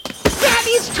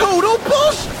is total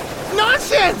bullshit!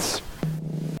 Nonsense!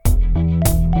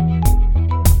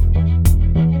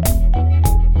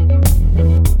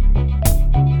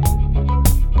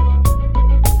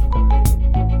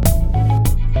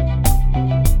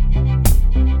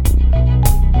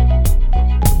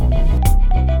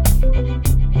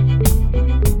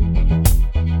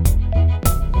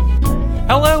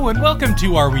 Hello and welcome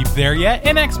to Are We There Yet?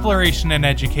 An exploration in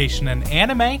education and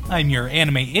anime. I'm your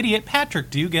anime idiot, Patrick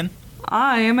Dugan.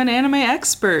 I am an anime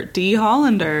expert, Dee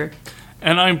Hollander.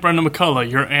 And I'm Brendan McCullough,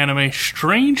 your anime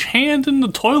strange hand in the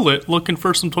toilet looking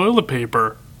for some toilet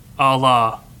paper, a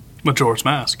la Majora's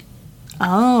Mask.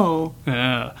 Oh.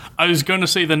 Yeah. I was going to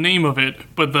say the name of it,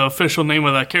 but the official name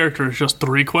of that character is just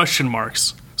 3 question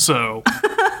marks. So,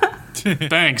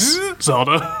 thanks,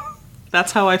 Zelda.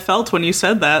 That's how I felt when you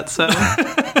said that, so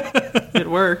it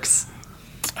works.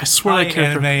 I swear Hi, that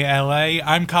character... Anime LA.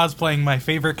 I'm cosplaying my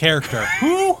favorite character.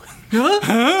 Who? What?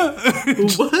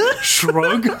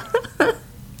 Shrug?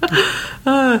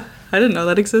 I didn't know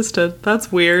that existed.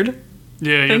 That's weird.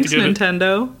 Yeah, Thanks,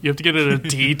 Nintendo. You have to get it a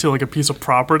D to like a piece of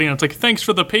property, and it's like, thanks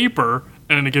for the paper,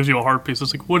 and then it gives you a heart piece.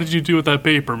 It's like, what did you do with that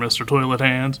paper, Mr. Toilet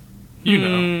Hand? You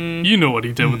know what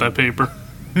he did with that paper.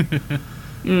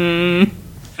 Anyway,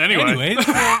 Anyways,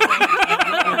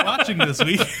 what we're watching this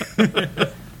week.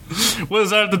 What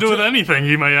does that have to do with anything,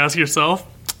 you might ask yourself?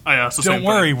 I asked the same Don't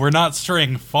worry, we're not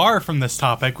straying far from this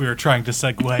topic we were trying to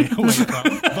segue away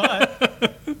from.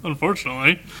 But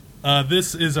Unfortunately.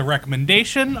 This is a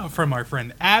recommendation from our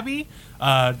friend Abby,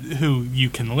 who you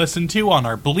can listen to on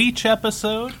our Bleach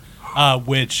episode,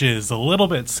 which is a little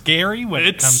bit scary when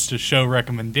it comes to show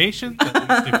recommendations, at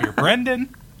least if you're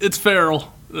Brendan. It's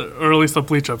feral, or at least the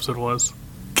Bleach episode was.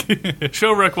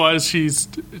 Show rec wise, she's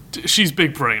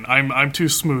big brain. I'm too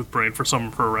smooth brain for some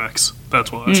of her recs.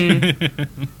 That's why.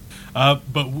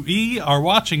 But we are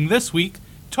watching this week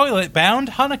Toilet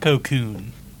Bound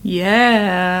Hanako-kun.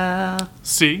 Yeah.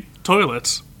 See?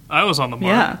 Toilets. I was on the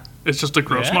mark. Yeah. It's just a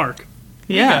gross Yeah. mark.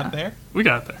 Yeah. We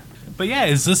got there. But yeah,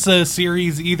 is this a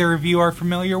series either of you are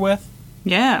familiar with?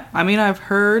 Yeah. I mean, I've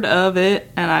heard of it,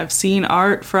 and I've seen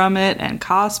art from it, and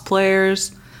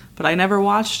cosplayers, but I never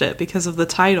watched it because of the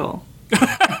title.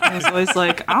 I was always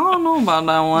like, I don't know about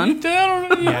that one.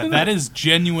 Yeah, that is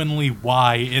genuinely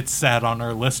why it sat on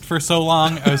our list for so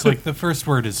long. I was like, the first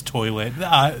word is toilet.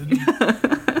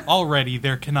 Already,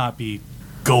 there cannot be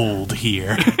gold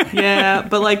here. Yeah,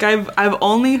 but like I've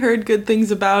only heard good things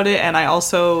about it, and I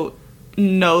also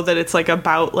know that it's like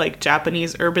about like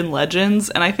Japanese urban legends,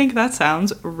 and I think that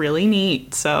sounds really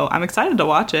neat. So I'm excited to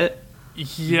watch it.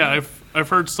 Yeah, I've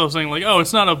heard stuff saying like, oh,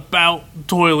 it's not about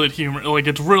toilet humor. Like,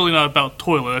 it's really not about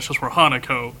toilet. That's just where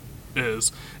Hanako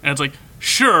is. And it's like,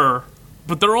 sure,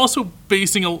 but they're also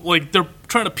basing they're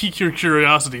trying to pique your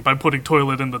curiosity by putting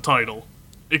toilet in the title.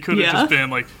 It could have just been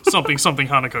like something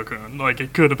Hanako-kun. Like,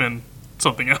 it could have been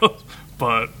something else.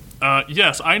 But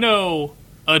yes, I know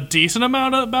a decent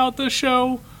amount about this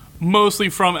show, mostly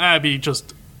from Abby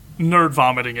just nerd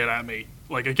vomiting it at me,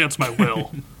 like against my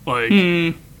will.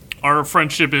 Like. Our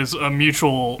friendship is a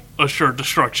mutual assured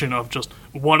destruction of just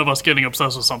one of us getting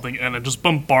obsessed with something and then just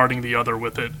bombarding the other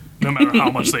with it, no matter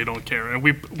how much they don't care. And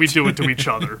we do it to each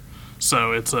other.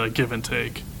 So it's a give and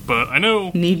take. But I know...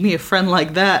 Need me a friend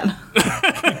like that.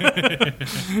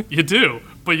 You do.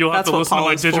 But you'll have to listen to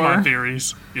my Digimon for.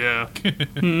 theories. Yeah.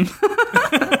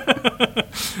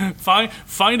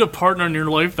 Find a partner in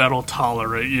your life that'll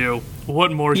tolerate you.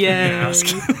 What more can you ask?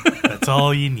 That's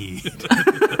all you need.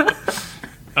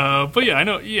 But yeah, I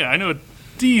know a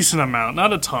decent amount,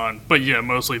 not a ton, but yeah,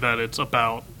 mostly that it's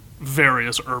about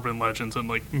various urban legends and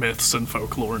like myths and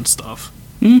folklore and stuff.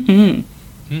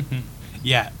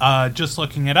 Yeah, just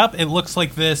looking it up, it looks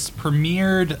like this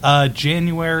premiered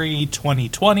January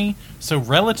 2020, so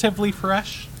relatively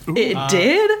fresh. It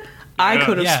did? I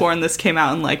could have sworn this came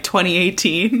out in like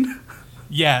 2018.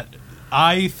 Yeah,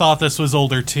 I thought this was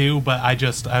older too, but I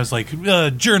was like,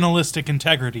 journalistic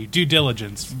integrity, due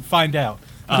diligence, find out.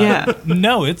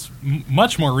 No, it's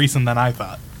much more recent than I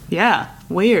thought. Yeah,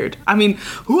 weird. I mean,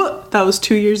 that was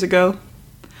 2 years ago,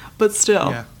 but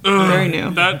still, very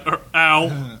new.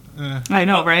 Ow. I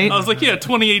know, right? I was like, yeah,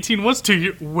 2018 was 2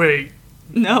 years. Wait.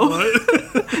 No.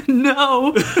 What?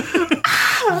 No.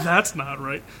 That's not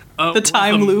right. The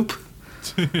time loop.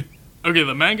 Okay,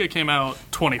 the manga came out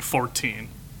 2014,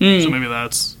 so maybe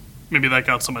that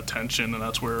got some attention, and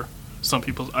that's where some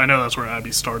people... I know that's where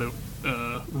Abby started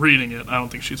reading it. I don't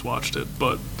think she's watched it,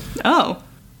 but... Oh.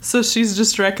 So she's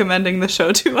just recommending the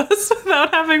show to us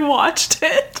without having watched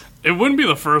it? It wouldn't be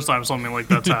the first time something like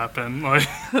that's happened. Like,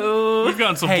 we've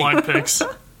gotten some blind picks.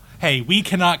 Hey, we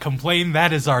cannot complain.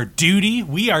 That is our duty.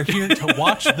 We are here to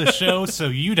watch the show, so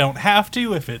you don't have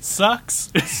to if it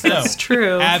sucks. So, That's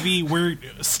true. Abby,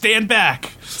 stand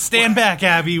back. Stand back,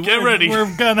 Abby. Get ready.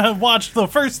 We're gonna watch the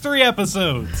first 3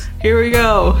 episodes. Here we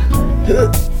go.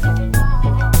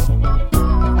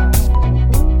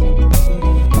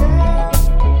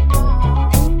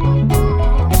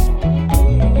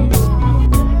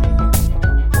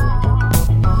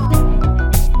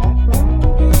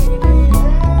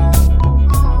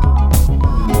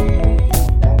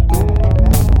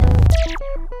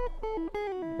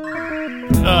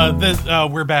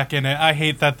 We're back in it. I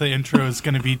hate that the intro is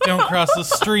going to be "Don't cross the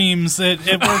streams." It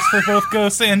works for both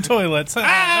ghosts and toilets. All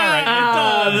right, it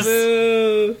does.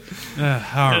 Boo. All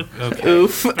right, okay.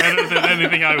 Oof. Better than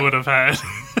anything I would have had.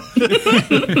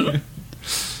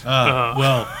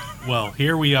 Well,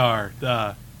 here we are.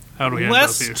 How do we end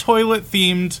Less up here? toilet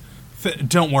themed.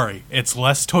 Don't worry, it's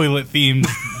less toilet themed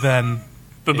than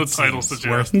Than the it title seems.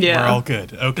 suggests. We're Yeah. all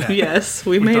good. Okay. Yes,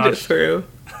 we made it dodged. through.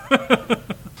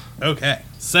 Okay,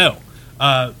 so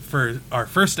for our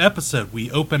first episode,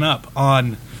 we open up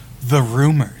on the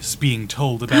rumors being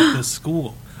told about this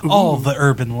school, all the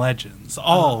urban legends,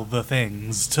 all the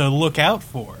things to look out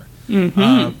for.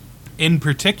 In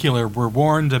particular, we're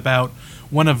warned about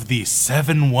one of the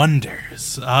 7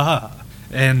 wonders.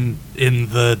 And in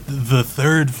the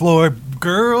 3rd floor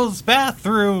girls'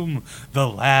 bathroom, the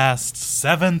last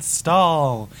 7th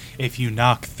stall. If you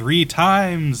knock 3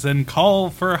 times and call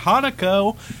for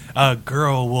Hanako, a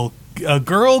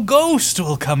girl ghost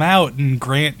will come out and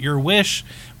grant your wish,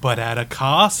 but at a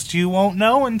cost you won't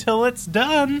know until it's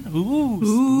done.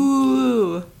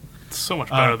 Ooh. It's so much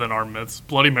better than our myths.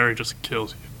 Bloody Mary just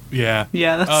kills you. Yeah.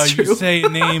 Yeah, that's true. You say a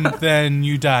name, then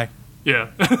you die. Yeah.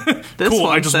 This cool,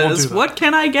 one I just won't says, do that. "What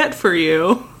can I get for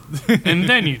you?" And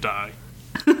then you die.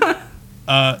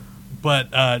 But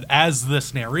as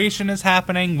this narration is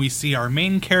happening, we see our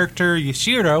main character,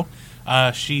 Yashiro.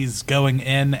 She's going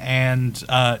in and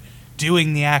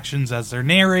doing the actions as they're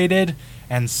narrated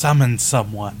and summons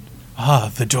someone.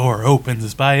 The door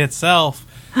opens by itself,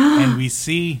 and we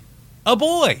see a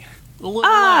boy.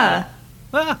 Ah.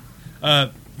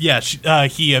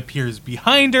 He appears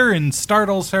behind her and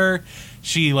startles her.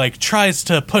 She, tries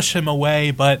to push him away,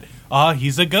 but,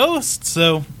 he's a ghost,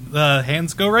 so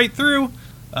hands go right through.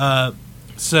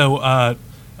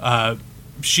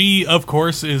 She, of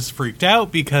course, is freaked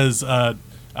out because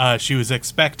she was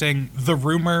expecting the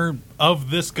rumor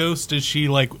of this ghost is she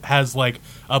has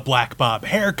a black bob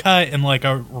haircut and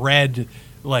a red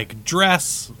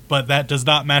dress, but that does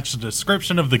not match the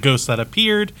description of the ghost that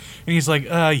appeared. And he's like,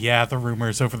 yeah, the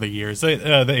rumors over the years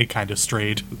they kind of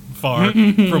strayed far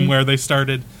from where they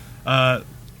started.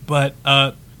 But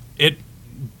it,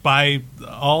 by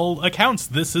all accounts,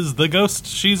 this is the ghost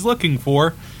she's looking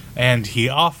for, and he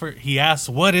asks,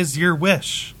 "What is your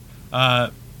wish?"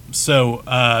 The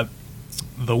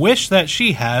wish that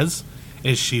she has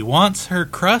is she wants her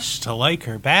crush to like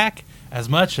her back as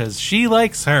much as she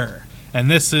likes her. And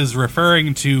this is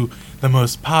referring to the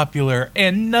most popular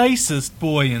and nicest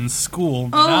boy in school,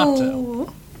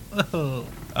 Minato.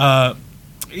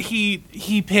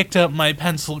 He picked up my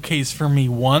pencil case for me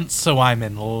once, so I'm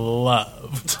in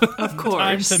love. Of course.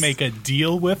 Time to make a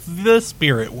deal with the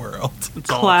spirit world. That's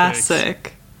all it takes.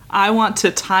 Classic. I want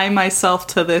to tie myself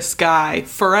to this guy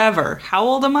forever. How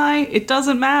old am I? It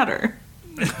doesn't matter.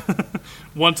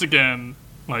 Once again,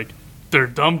 they're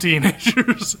dumb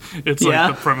teenagers. It's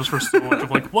the premise for so much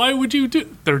of why would you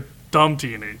do? They're dumb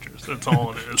teenagers. That's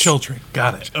all it is. Children.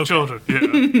 Got it. Okay. Children,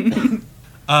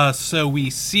 yeah. So we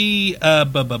see,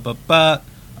 so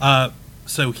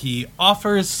he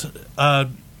offers,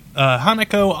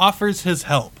 Hanako offers his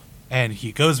help, and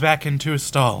he goes back into his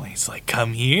stall, and he's like,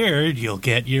 "Come here, you'll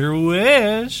get your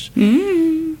wish."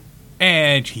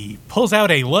 And he pulls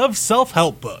out a love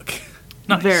self-help book.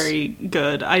 Nice. Very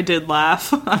good. I did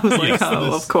laugh. I was like, Yes,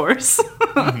 oh, this- of course.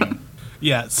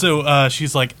 Yeah, so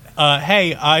she's like,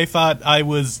 hey, I thought I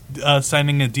was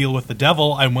signing a deal with the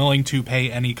devil. I'm willing to pay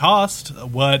any cost.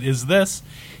 What is this?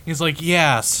 He's like,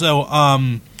 yeah, so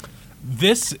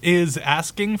this is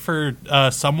asking for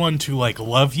someone to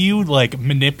love you,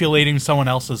 manipulating someone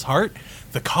else's heart.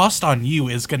 The cost on you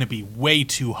is going to be way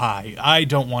too high. I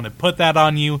don't want to put that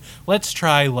on you. Let's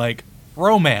try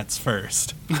romance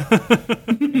first.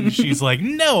 And she's like,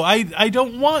 no, I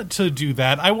don't want to do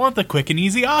that. I want the quick and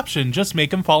easy option. Just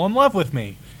make him fall in love with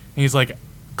me. And he's like,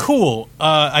 cool.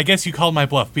 I guess you called my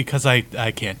bluff because I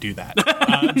can't do that.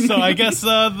 So I guess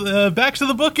back to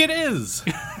the book it is.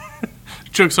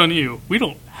 Joke's on you. We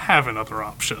don't have another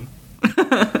option.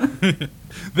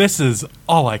 This is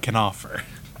all I can offer.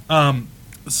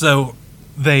 So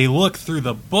they look through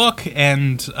the book,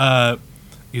 and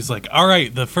he's like, all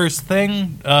right, the first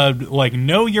thing,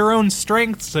 know your own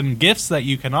strengths and gifts that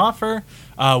you can offer.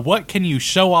 What can you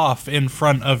show off in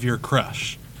front of your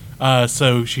crush?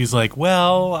 So she's like,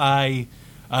 well,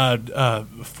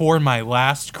 for my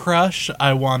last crush,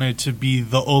 I wanted to be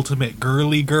the ultimate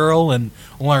girly girl and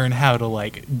learn how to,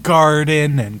 like,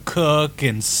 garden and cook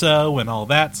and sew and all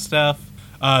that stuff.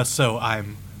 So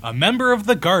I'm a member of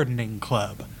the gardening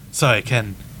club, so I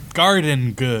can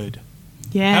garden good.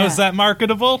 Yeah. How is that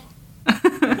marketable?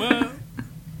 Well,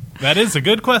 that is a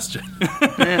good question.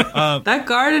 That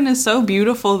garden is so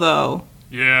beautiful, though.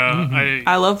 Yeah,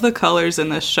 I love the colors in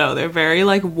this show. They're very,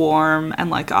 like, warm and,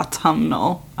 like,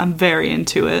 autumnal. I'm very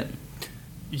into it.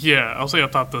 Yeah, I'll say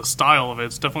up top, the style of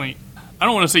it's definitely, I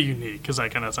don't want to say unique, because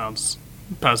that kind of sounds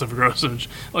passive-aggressive.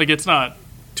 Like, it's not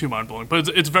too mind-blowing, but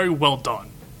it's very well done.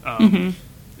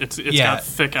 It's got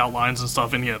thick outlines and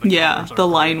stuff, and the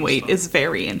line weight is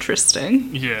very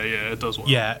interesting. Yeah, it does well.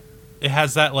 Yeah, it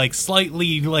has that, like,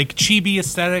 slightly, like, chibi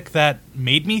aesthetic that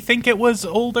made me think it was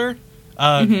older.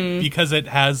 Because it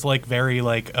has, like, very,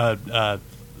 like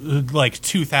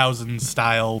 2000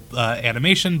 style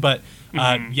animation, but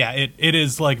it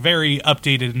is, like, very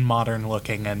updated and modern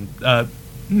looking and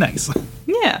nice.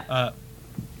 Yeah.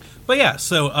 But yeah,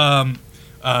 so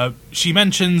she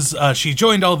mentions she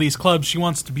joined all these clubs. She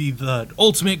wants to be the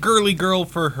ultimate girly girl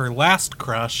for her last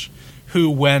crush, who,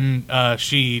 when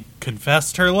she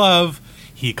confessed her love,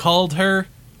 he called her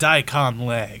Daikon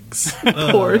Legs.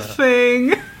 Poor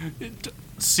thing.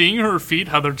 Seeing her feet,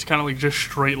 how they're kind of like just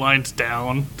straight lines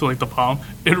down to like the palm,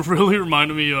 it really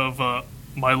reminded me of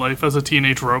My Life as a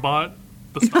Teenage Robot,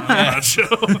 the style of that show,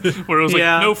 where it was like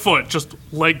no foot, just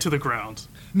leg to the ground.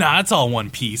 Nah, it's all one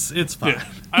piece. It's fine. Yeah,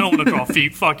 I don't want to draw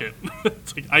feet. Fuck it.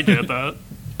 It's like, I get that.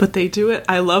 But they do it.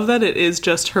 I love that it is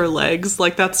just her legs.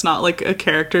 Like, that's not like a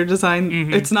character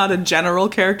design. It's not a general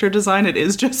character design. It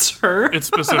is just her. It's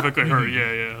specifically her.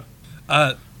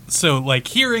 Yeah. So, like,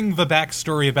 hearing the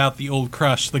backstory about the old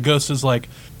crush, the ghost is like,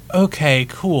 okay,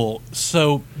 cool.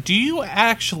 So, do you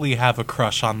actually have a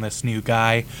crush on this new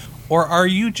guy? Or are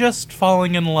you just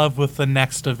falling in love with the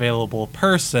next available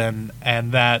person,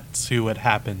 and that's who it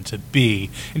happened to be?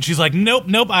 And she's like, nope,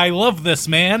 I love this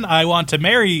man. I want to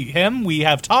marry him. We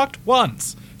have talked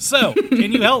once. So,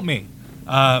 can you help me?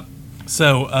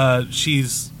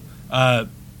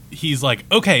 He's like,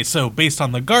 okay, so based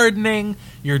on the gardening,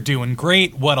 you're doing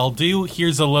great. What I'll do,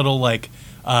 here's a little, like,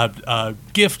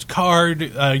 gift card.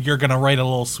 You're going to write a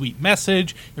little sweet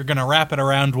message. You're going to wrap it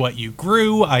around what you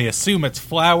grew. I assume it's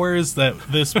flowers, that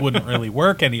this wouldn't really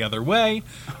work any other way.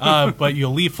 But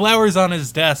you'll leave flowers on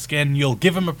his desk, and you'll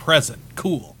give him a present.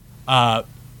 Cool. But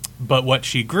what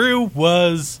she grew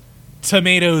was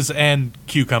tomatoes and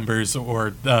cucumbers,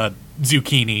 or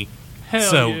zucchini.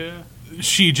 Hell yeah.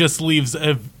 She just leaves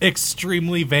an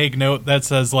extremely vague note that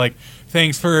says, like,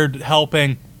 thanks for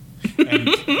helping, and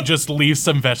just leaves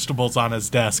some vegetables on his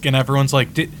desk. And everyone's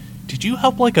like, did you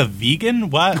help, like, a vegan?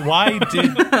 Why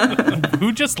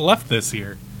who just left this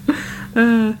here?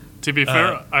 To be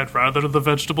fair, I'd rather the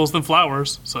vegetables than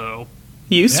flowers, so.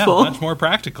 Useful. Yeah, much more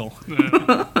practical.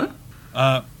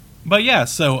 But yeah,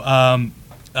 so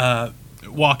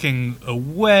walking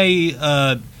away,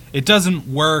 it doesn't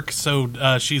work,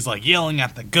 so she's, like, yelling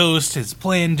at the ghost. His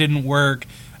plan didn't work.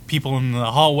 People in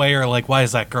the hallway are like, why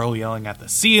is that girl yelling at the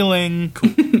ceiling?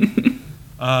 Cool.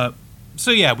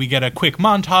 So yeah, we get a quick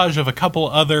montage of a couple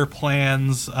other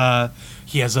plans.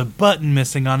 He has a button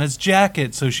missing on his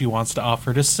jacket, so she wants to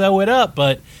offer to sew it up,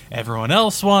 but everyone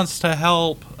else wants to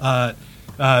help.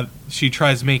 She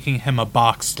tries making him a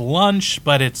boxed lunch,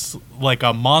 but it's like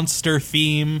a monster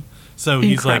theme. So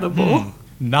he's like,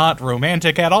 not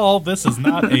romantic at all. This is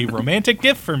not a romantic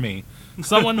gift for me.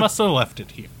 Someone must have left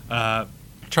it here.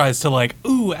 Tries to, like,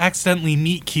 accidentally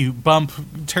meet cute, bump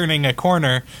turning a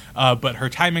corner, but her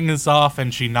timing is off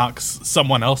and she knocks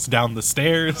someone else down the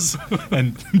stairs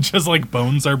and just, like,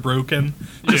 bones are broken.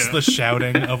 Just the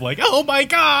shouting of, like, oh my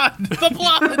god, the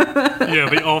blood! Yeah,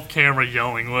 the off-camera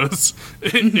yelling was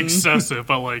excessive,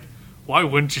 but, like, why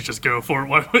wouldn't you just go for it?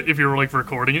 Why, if you were, like,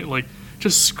 recording it, like,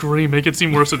 just scream, make it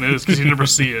seem worse than it is, because you never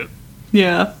see it.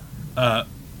 Yeah.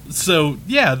 So,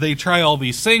 yeah, they try all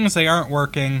these things, they aren't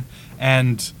working,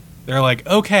 and they're like,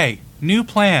 okay, new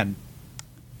plan.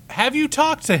 Have you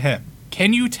talked to him?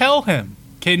 Can you tell him?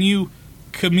 Can you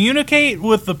communicate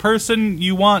with the person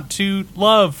you want to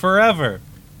love forever?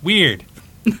 Weird.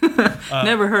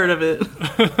 Never heard of it.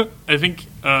 I think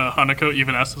Hanako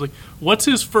even asked us, like, what's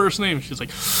his first name? She's like,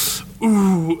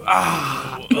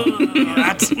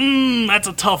 that's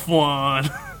a tough one.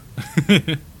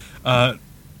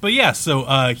 But yeah,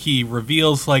 so he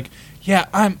reveals like, yeah,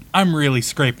 I'm really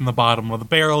scraping the bottom of the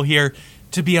barrel here.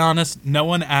 To be honest, no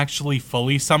one actually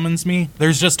fully summons me.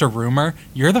 There's just a rumor.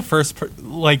 You're the first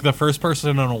person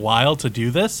in a while to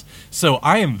do this, so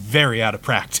I am very out of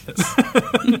practice.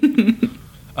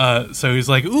 So he's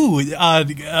like, ooh,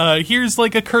 here's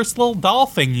like a cursed little doll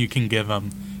thing you can give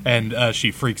him. And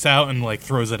she freaks out and like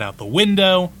throws it out the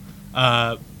window.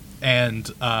 And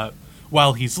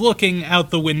while he's looking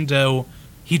out the window,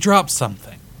 he drops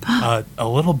something, a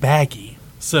little baggie.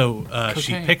 So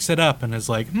she picks it up and is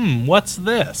like, what's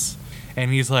this?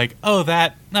 And he's like,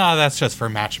 that's just for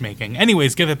matchmaking.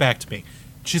 Anyways, give it back to me.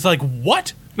 She's like,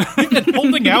 what? You've been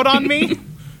holding out on me?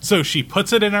 So she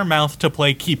puts it in her mouth to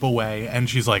play keep away, and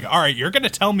she's like, all right, you're going to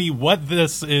tell me what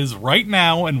this is right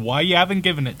now and why you haven't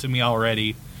given it to me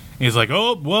already. And he's like,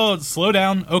 oh, well, slow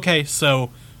down. Okay,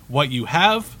 so what you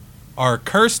have are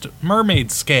cursed mermaid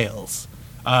scales.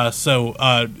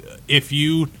 So if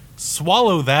you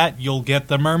swallow that, you'll get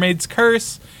the mermaid's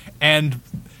curse, and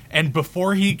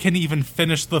before he can even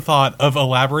finish the thought of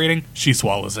elaborating, she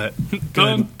swallows it.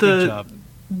 Good job.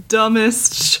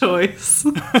 Dumbest choice.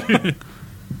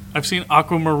 I've seen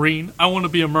Aquamarine. I want to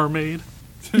be a mermaid.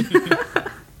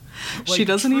 She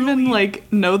doesn't even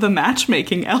know the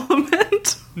matchmaking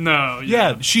element. No.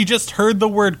 Yeah, she just heard the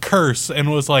word curse and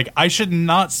was like, I should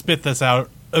not spit this out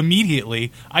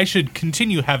immediately. I should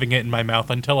continue having it in my mouth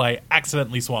until I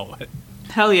accidentally swallow it.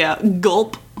 Hell yeah.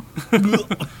 Gulp.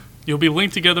 You'll be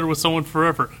linked together with someone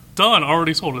forever. Done.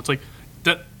 Already sold. It's like,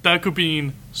 that could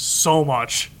mean so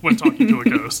much when talking to a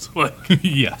ghost. Like,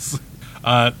 yes.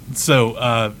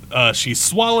 So she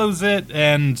swallows it,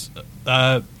 and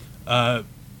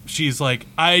she's like,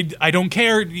 I don't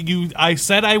care. I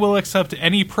said I will accept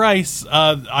any price.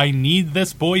 I need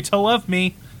this boy to love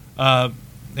me.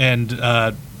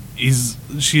 And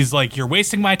she's like, you're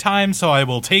wasting my time, so I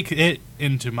will take it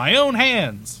into my own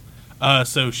hands.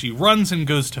 So she runs and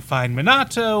goes to find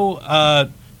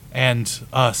Minato, and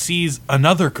sees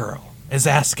another girl is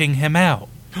asking him out.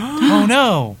 Oh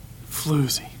no.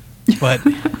 floozy. But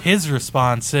his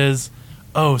response is,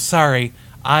 oh, sorry,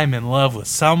 I'm in love with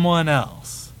someone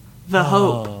else. The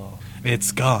hope.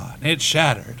 It's gone. It's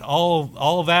shattered.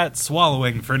 All that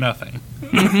swallowing for nothing.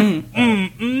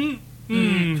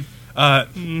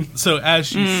 So as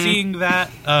she's seeing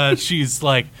that, she's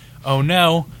like, oh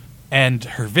no. And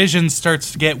her vision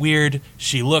starts to get weird.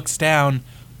 She looks down.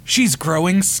 She's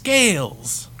growing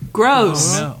scales.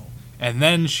 Gross. Oh no. And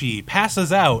then she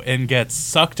passes out and gets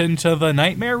sucked into the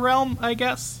nightmare realm, I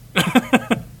guess.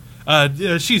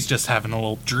 She's just having a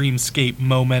little dreamscape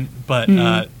moment,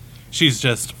 but she's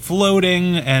just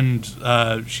floating, and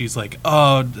she's like,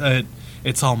 oh,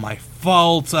 it's all my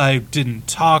fault. I didn't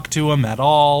talk to him at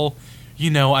all.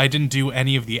 You know, I didn't do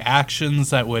any of the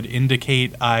actions that would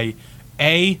indicate I,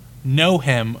 A, know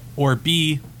him, or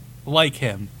B, like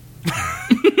him.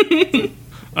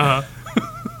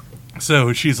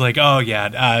 So she's like, oh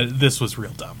yeah, this was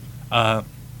real dumb.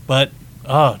 But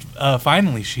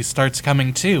finally she starts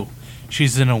coming to.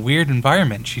 She's in a weird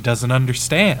environment she doesn't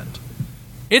understand.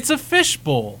 It's a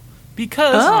fishbowl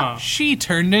because she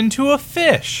turned into a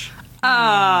fish.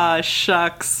 Ah,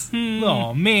 shucks.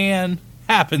 Oh man,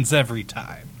 happens every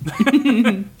time.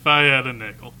 If I had a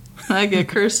nickel. I get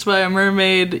cursed by a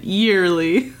mermaid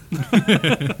yearly.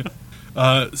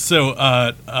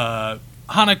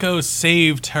 Hanako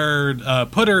saved her,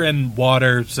 put her in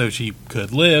water so she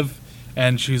could live,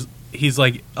 and he's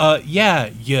like, yeah,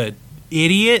 you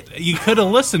idiot, you could have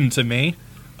listened to me.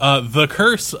 The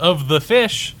curse of the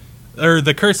fish, or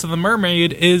the curse of the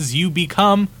mermaid, is you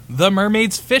become the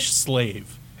mermaid's fish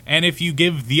slave. And if you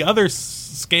give the other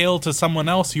scale to someone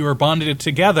else, you are bonded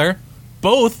together,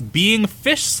 both being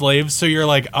fish slaves, so you're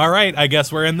like, alright, I guess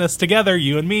we're in this together,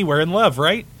 you and me, we're in love,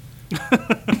 right?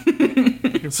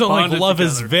 So, like, love together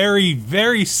is very,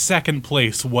 very second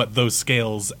place what those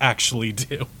scales actually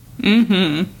do.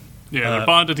 Mm-hmm. Yeah, they're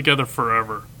bonded together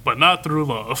forever, but not through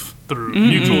love, through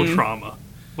mutual trauma.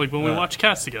 Like when we watch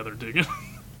Cats together, dig it?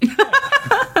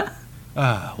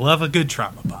 Love a good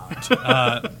trauma bond.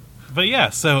 But yeah,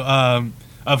 so,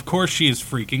 of course she is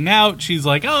freaking out. She's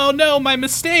like, oh no, my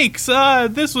mistakes!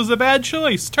 This was a bad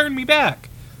choice, turn me back.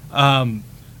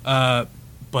 But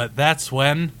that's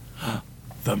when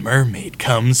the mermaid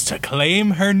comes to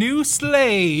claim her new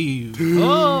slave.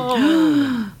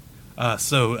 Oh!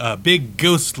 So a big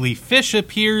ghostly fish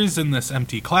appears in this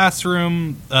empty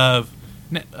classroom.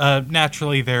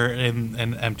 Naturally, they're in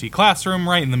an empty classroom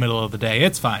right in the middle of the day.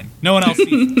 It's fine. No one else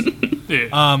sees this.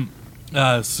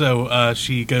 Yeah. So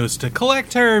she goes to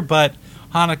collect her, but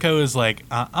Hanako is like,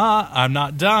 I'm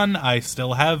not done. I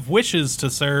still have wishes to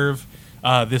serve.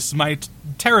 this is my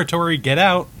territory, get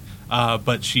out.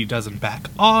 But she doesn't back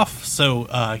off,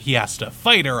 so he has to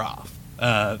fight her off.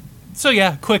 So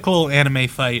yeah, quick little anime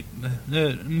fight.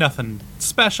 Nothing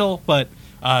special, but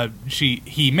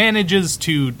he manages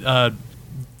to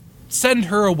send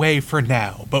her away for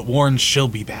now, but warns she'll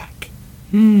be back.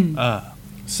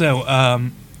 So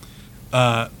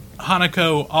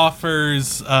Hanako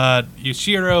offers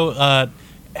Yoshiro,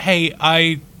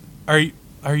 hey,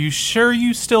 are you sure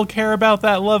you still care about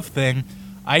that love thing?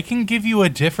 I can give you a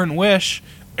different wish.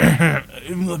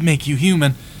 Make you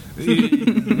human.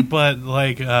 But,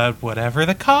 like, whatever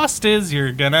the cost is,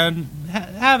 you're gonna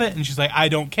have it. And she's like, I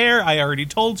don't care. I already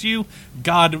told you.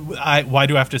 God, why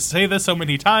do I have to say this so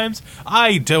many times?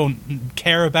 I don't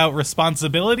care about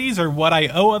responsibilities or what I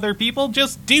owe other people.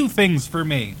 Just do things for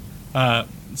me.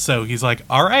 So he's like,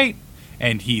 all right.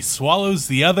 And he swallows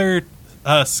the other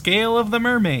scale of the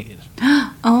mermaid.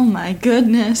 Oh my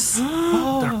goodness.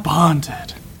 They're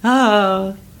bonded.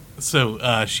 Oh.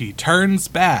 So she turns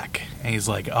back, and he's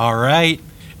like, all right,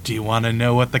 do you want to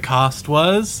know what the cost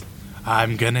was?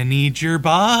 I'm gonna need your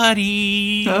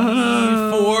body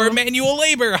for manual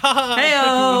labor.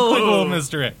 Heyo. Quick little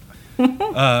mystery.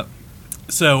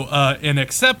 So in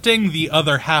accepting the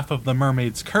other half of the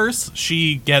mermaid's curse,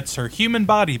 she gets her human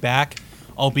body back,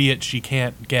 albeit she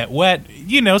can't get wet.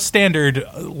 You know, standard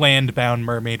land-bound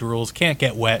mermaid rules, can't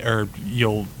get wet or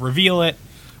you'll reveal it.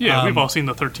 Yeah, we've all seen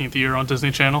the 13th Year on Disney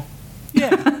Channel.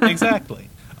 Yeah, exactly.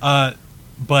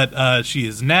 But she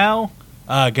is now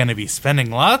going to be spending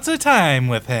lots of time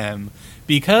with him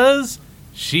because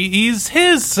she's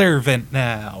his servant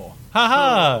now.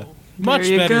 Haha! Much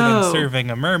you better go. than serving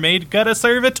a mermaid. Gotta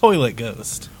serve a toilet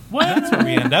ghost. What? That's where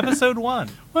we end episode 1.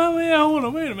 Well, yeah, hold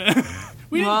on, wait a minute.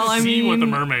 We Well, didn't I see what the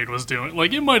mean- mermaid was doing.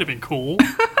 Like, it might have been cool.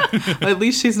 At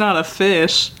least she's not a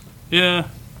fish. Yeah.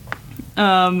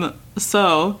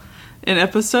 So, in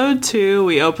episode 2,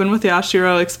 we open with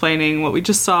Yashiro explaining what we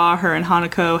just saw. Her and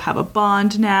Hanako have a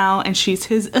bond now, and she's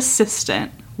his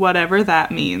assistant, whatever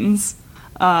that means.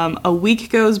 A week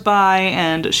goes by,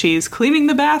 and she's cleaning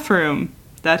the bathroom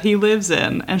that he lives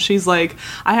in. And she's like,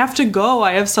 I have to go.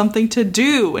 I have something to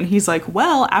do. And he's like,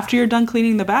 well, after you're done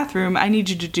cleaning the bathroom, I need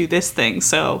you to do this thing.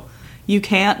 So, you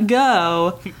can't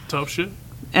go. Tough shit.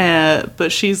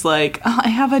 But she's like, oh, I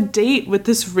have a date with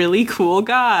this really cool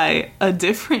guy, a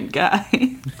different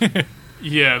guy.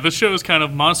 Yeah, this show is kind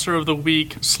of Monster of the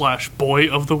Week / Boy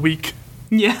of the Week.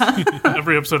 Yeah.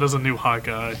 Every episode has a new hot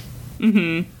guy.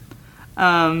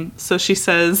 So she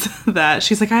says that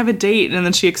she's like, I have a date. And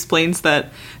then she explains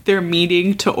that they're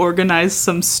meeting to organize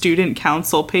some student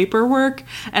council paperwork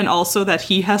and also that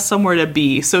he has somewhere to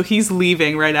be. So he's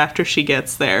leaving right after she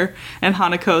gets there. And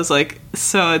Hanako's like,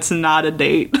 so it's not a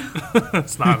date.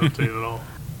 It's not a date at all.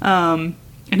 And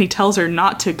he tells her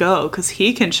not to go because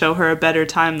he can show her a better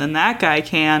time than that guy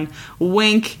can.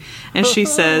 Wink. And she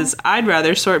says, I'd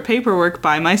rather sort paperwork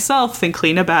by myself than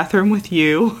clean a bathroom with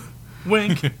you.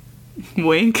 Wink.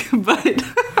 Wink. But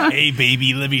Hey,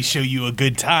 baby, let me show you a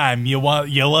good time. You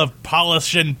love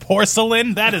polishing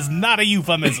porcelain? That is not a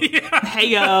euphemism.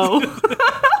 heyo.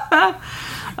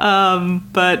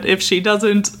 But if she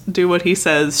doesn't do what he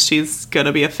says, she's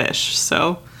gonna be a fish.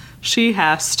 So she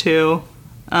has to.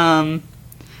 And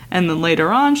then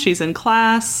later on, she's in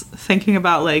class thinking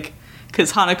about, like,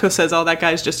 because Hanako says, oh, that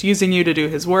guy's just using you to do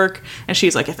his work. And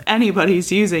she's like, if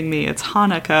anybody's using me, it's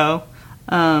Hanako.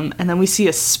 And then we see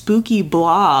a spooky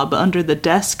blob under the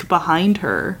desk behind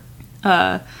her.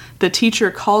 The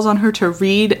teacher calls on her to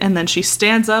read, and then she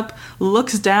stands up,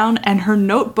 looks down, and her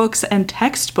notebooks and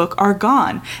textbook are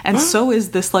gone. And so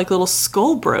is this, like, little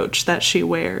skull brooch that she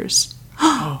wears.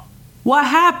 What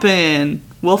happened?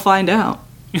 We'll find out.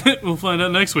 We'll find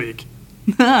out next week.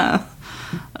 And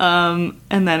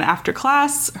then after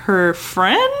class, her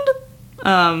friend,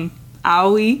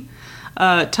 Aoi,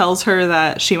 tells her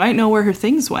that she might know where her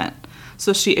things went.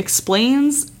 So she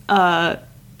explains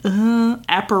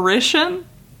apparition,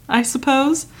 I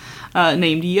suppose,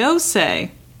 named Yosei.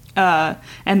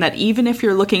 And that even if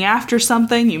you're looking after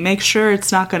something, you make sure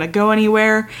it's not going to go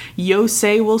anywhere,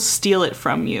 Yosei will steal it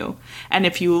from you. And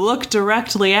if you look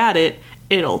directly at it,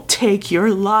 it'll take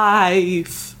your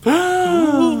life.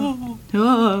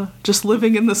 Just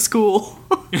living in the school.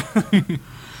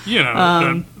 You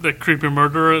know, that creepy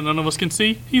murderer none of us can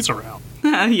see, he's around.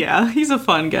 Yeah, he's a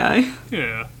fun guy.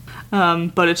 Yeah.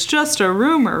 But it's just a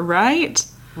rumor, right?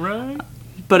 Right?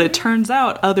 But it turns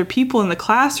out other people in the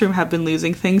classroom have been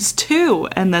losing things too.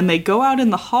 And then they go out in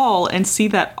the hall and see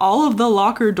that all of the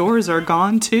locker doors are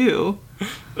gone too.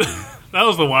 That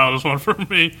was the wildest one for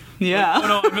me. Yeah. Like, oh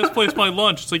no, I misplaced my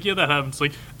lunch. It's like, yeah, that happens.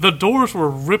 Like, the doors were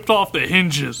ripped off the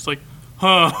hinges. It's like,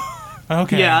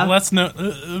 Okay, Yeah.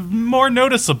 more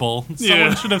noticeable. Someone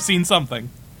Yeah. should have seen something.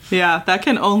 Yeah, that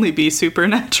can only be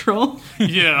supernatural.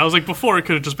 Yeah, I was like, before it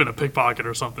could have just been a pickpocket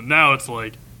or something. Now it's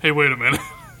like, hey, wait a minute.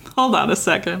 Hold on a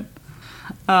second.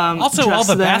 Also, all just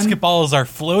the then- basketballs are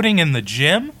floating in the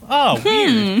gym? Oh,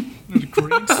 weird. There's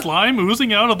green slime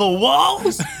oozing out of the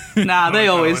walls. Nah, they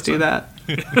no, always it's do that.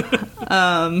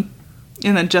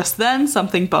 And then just then,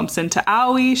 something bumps into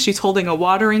Aoi. She's holding a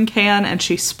watering can, and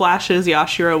she splashes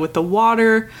Yashiro with the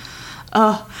water.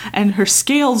 And her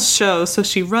scales show, so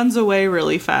she runs away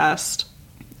really fast.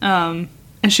 And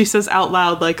she says out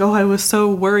loud, like, oh, I was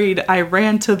so worried I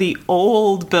ran to the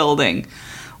old building.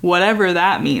 Whatever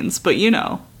that means. But, you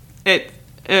know,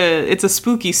 it's a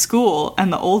spooky school,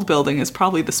 and the old building is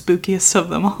probably the spookiest of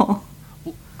them all.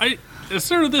 Is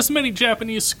there this many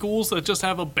Japanese schools that just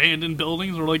have abandoned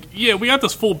buildings? Or like, yeah, we got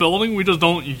this full building, we just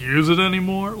don't use it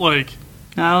anymore? Like,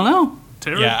 I don't know.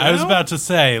 tear it Yeah, I was down? about to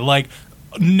say, like,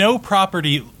 no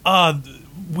property.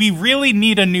 We really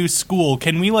need a new school.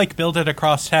 Can we, like, build it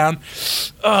across town?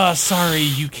 Sorry,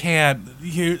 you can't.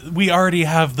 We already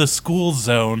have the school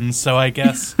zone, so I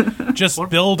guess just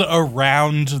build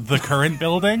around the current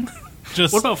building.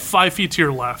 Just What about 5 feet to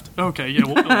your left? Okay, yeah,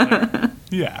 we'll build there.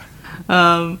 yeah.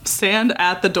 Stand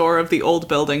at the door of the old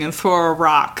building and throw a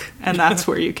rock, and that's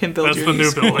where you can build That's your the new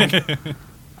school. building.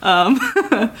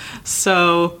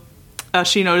 So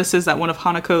she notices that one of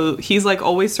Hanako, he's like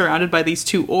always surrounded by these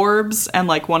two orbs, and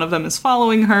like one of them is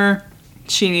following her.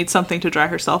 She needs something to dry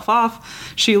herself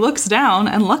off. She looks down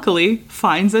and luckily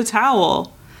finds a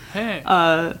towel. Hey.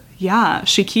 Yeah,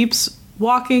 she keeps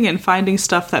walking and finding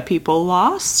stuff that people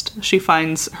lost. She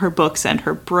finds her books and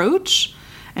her brooch,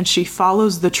 and she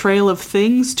follows the trail of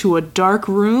things to a dark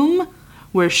room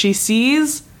where she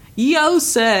sees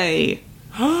Yosei.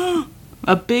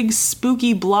 A big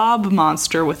spooky blob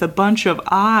monster with a bunch of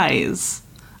eyes.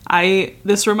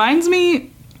 This reminds me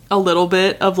a little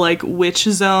bit of like witch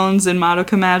zones in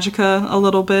Madoka Magica a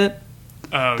little bit.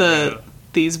 Oh,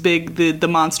 The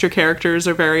monster characters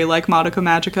are very like Madoka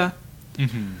Magica.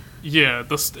 yeah,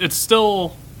 it's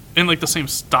still in like the same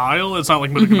style. It's not like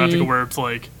Madoka Magica where it's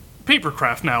like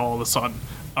papercraft now all of a sudden.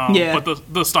 Yeah. But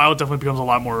the style definitely becomes a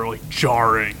lot more like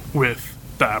jarring with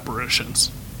the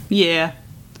apparitions. Yeah.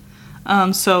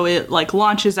 So it like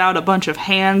launches out a bunch of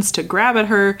hands to grab at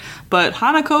her, but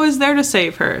Hanako is there to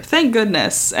save her. Thank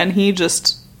goodness. And he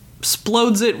just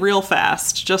explodes it real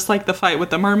fast. Just like the fight with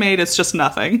the mermaid, it's just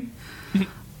nothing.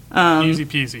 Easy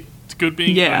peasy. It's good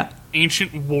being yeah. an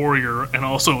ancient warrior and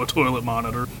also a toilet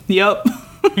monitor. Yep.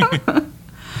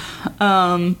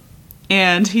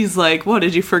 And he's like, what,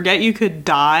 did you forget you could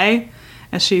die?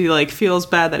 And she like feels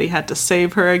bad that he had to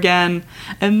save her again.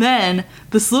 And then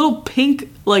this little pink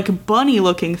like bunny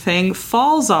looking thing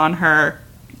falls on her.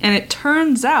 And it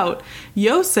turns out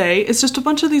Yosei is just a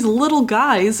bunch of these little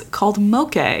guys called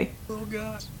moke. Oh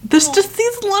god. There's just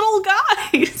these little guys.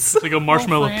 It's like a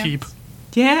marshmallow France. peep.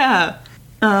 Yeah.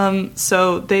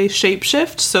 So they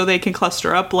shapeshift so they can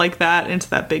cluster up like that into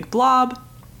that big blob.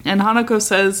 And Hanako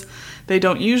says they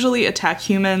don't usually attack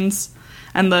humans.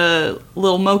 And the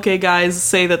little moke guys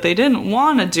say that they didn't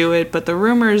want to do it, but the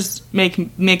rumors make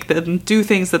them do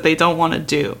things that they don't want to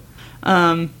do.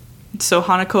 So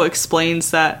Hanako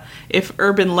explains that if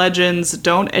urban legends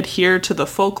don't adhere to the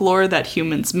folklore that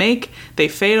humans make, they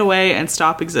fade away and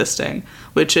stop existing,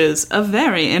 which is a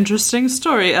very interesting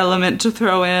story element to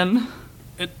throw in.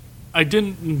 I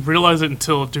didn't realize it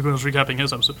until Dukun was recapping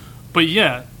his episode. But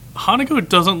yeah, Hanako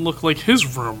doesn't look like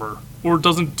his rumor, or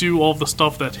doesn't do all the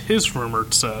stuff that his rumor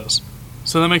says.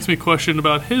 So that makes me question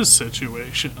about his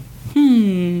situation.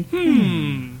 Maybe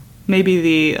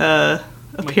the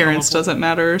appearance doesn't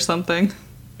matter or something.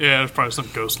 Yeah, it's probably some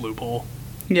ghost loophole.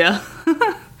 Yeah.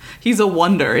 He's a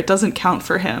wonder. It doesn't count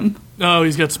for him. Oh,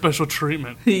 he's got special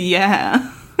treatment.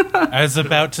 Yeah. I was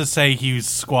about to say he was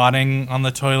squatting on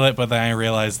the toilet, but then I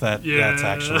realized that Yeah. that's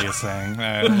actually a saying.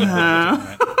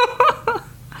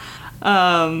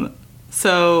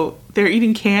 So they're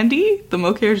eating candy. The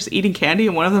moke are just eating candy,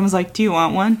 and one of them is like, do you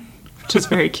want one? Which is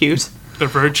very cute. They're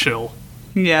very chill.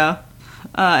 Yeah.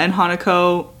 And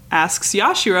Hanako asks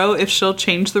Yashiro if she'll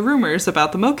change the rumors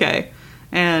about the moke.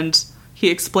 And he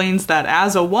explains that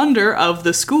as a wonder of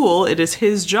the school, it is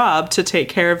his job to take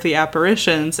care of the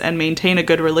apparitions and maintain a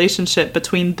good relationship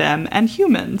between them and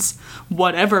humans,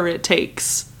 whatever it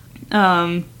takes.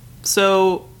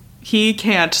 So he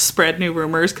can't spread new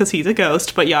rumors because he's a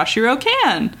ghost, but Yashiro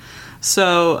can.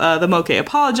 So the moke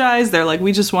apologize. They're like,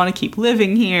 we just want to keep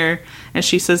living here. And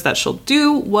she says that she'll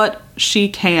do what she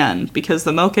can because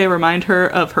the moke remind her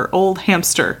of her old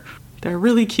hamster. They're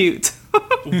really cute.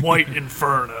 White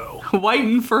Inferno. White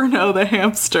Inferno the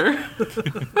hamster.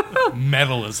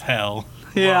 Metal as hell.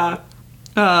 Yeah.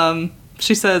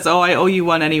 She says, "Oh, I owe you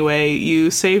one anyway.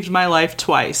 You saved my life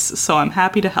twice, so I'm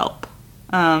happy to help."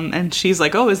 And she's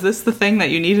like, "Oh, is this the thing that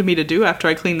you needed me to do after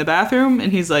I clean the bathroom?"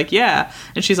 And he's like, "Yeah."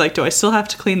 And she's like, "Do I still have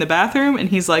to clean the bathroom?" And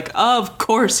he's like, "Of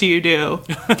course you do."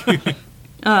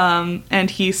 And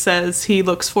he says he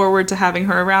looks forward to having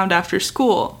her around after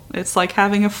school. It's like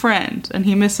having a friend, and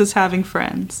he misses having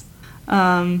friends.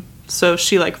 So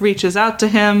she like reaches out to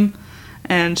him,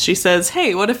 and she says,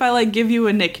 "Hey, what if I like give you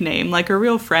a nickname like a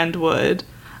real friend would?"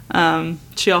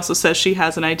 She also says she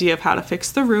has an idea of how to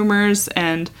fix the rumors,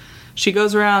 and she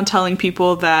goes around telling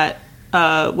people that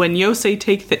when Yosei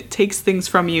takes things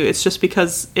from you, it's just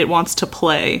because it wants to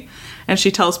play. And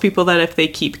she tells people that if they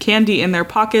keep candy in their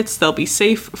pockets, they'll be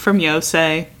safe from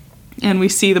Yosei. And we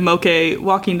see the Moke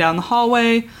walking down the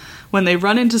hallway when they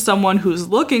run into someone who's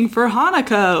looking for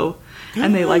Hanako.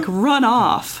 And they like run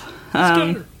off.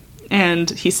 And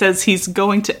he says he's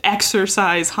going to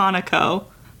exorcise Hanako.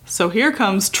 So here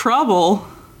comes trouble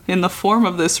in the form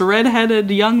of this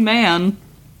red-headed young man.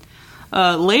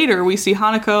 Later, we see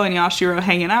Hanako and Yashiro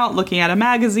hanging out, looking at a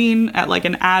magazine, at like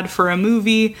an ad for a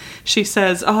movie. She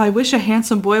says, "Oh, I wish a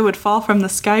handsome boy would fall from the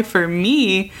sky for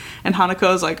me." And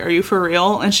Hanako's like, "Are you for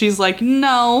real?" And she's like,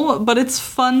 "No, but it's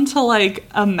fun to like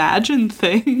imagine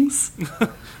things."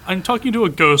 I'm talking to a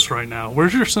ghost right now.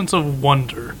 Where's your sense of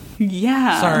wonder?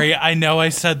 Yeah. Sorry, I know I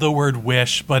said the word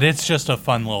wish, but it's just a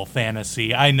fun little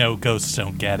fantasy. I know ghosts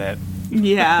don't get it.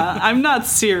 Yeah, I'm not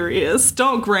serious.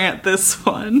 Don't grant this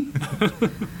one.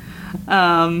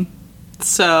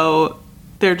 So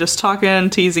they're just talking,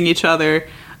 teasing each other.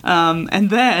 And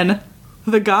then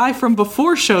the guy from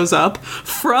before shows up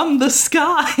from the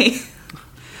sky.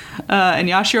 And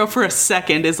Yashiro for a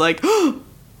second is like, oh,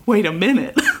 wait a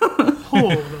minute.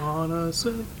 Hold on a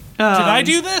sec. Did I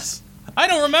do this? I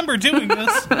don't remember doing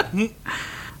this.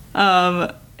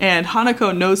 And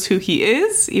Hanako knows who he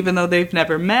is, even though they've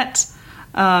never met.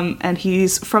 And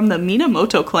he's from the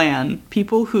Minamoto clan,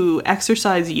 people who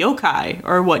exorcise yokai,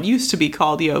 or what used to be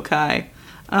called yokai.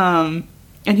 And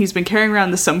he's been carrying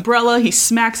around this umbrella. He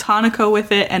smacks Hanako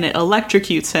with it, and it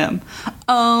electrocutes him.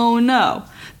 Oh no.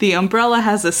 The umbrella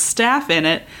has a staff in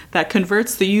it that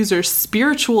converts the user's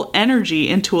spiritual energy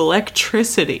into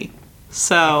electricity.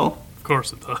 So... Of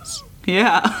course it does.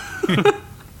 Yeah.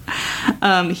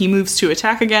 He moves to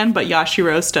attack again, but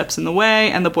Yashiro steps in the way,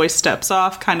 and the boy steps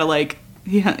off, kind of like...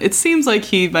 Yeah, it seems like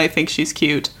he might think she's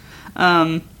cute.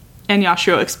 And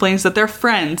Yashiro explains that they're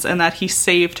friends and that he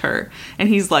saved her. And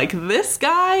he's like, this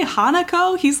guy,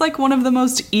 Hanako, he's like one of the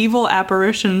most evil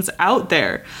apparitions out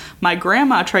there. My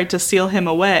grandma tried to seal him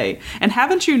away. And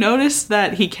haven't you noticed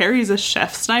that he carries a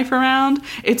chef's knife around?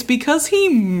 It's because he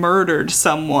murdered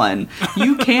someone.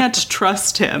 You can't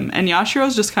trust him. And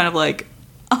Yashiro's just kind of like,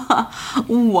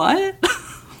 what?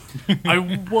 I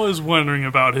was wondering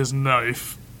about his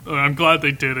knife. I'm glad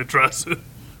they did address it.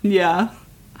 Yeah.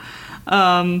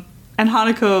 And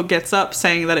Hanako gets up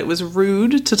saying that it was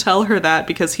rude to tell her that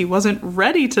because he wasn't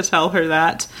ready to tell her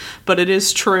that, but it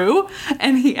is true.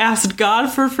 And he asked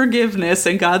God for forgiveness,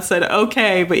 and God said,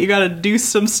 okay, but you gotta do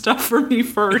some stuff for me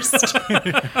first.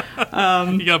 You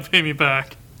gotta pay me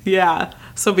back. Yeah.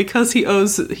 So because he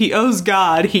owes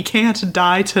God, he can't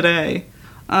die today.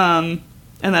 And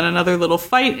then another little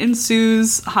fight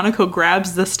ensues. Hanako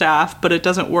grabs the staff, but it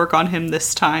doesn't work on him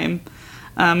this time.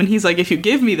 And he's like, if you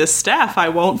give me the staff, I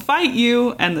won't fight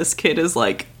you. And this kid is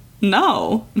like,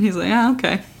 no. And he's like, yeah,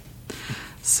 okay.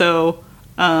 So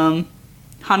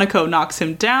Hanako knocks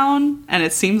him down, and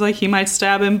it seems like he might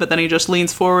stab him, but then he just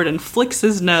leans forward and flicks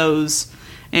his nose.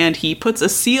 And he puts a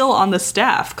seal on the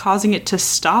staff, causing it to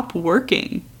stop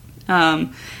working.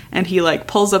 And he like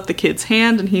pulls up the kid's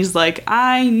hand, and he's like,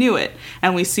 I knew it.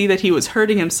 And we see that he was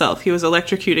hurting himself. He was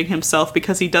electrocuting himself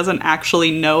because he doesn't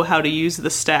actually know how to use the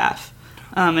staff.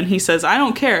 And he says, I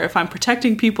don't care. If I'm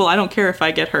protecting people, I don't care if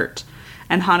I get hurt.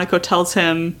 And Hanako tells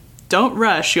him, don't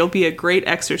rush. You'll be a great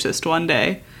exorcist one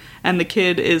day. And the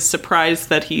kid is surprised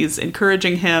that he's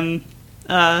encouraging him.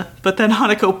 But then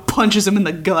Hanako punches him in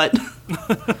the gut.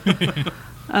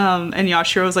 And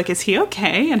Yashiro's like, is he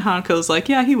okay? And Hanako's like,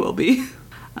 yeah, he will be.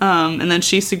 And then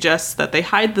she suggests that they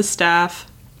hide the staff.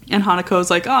 And Hanako's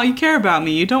like, oh, you care about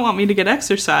me. You don't want me to get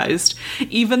exorcised.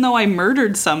 Even though I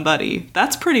murdered somebody.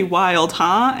 That's pretty wild,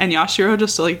 huh? And Yashiro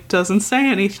just like doesn't say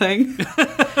anything.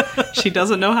 She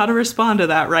doesn't know how to respond to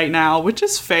that right now, which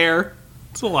is fair.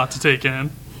 It's a lot to take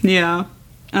in. Yeah.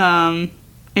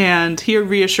 And he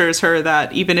reassures her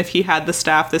that even if he had the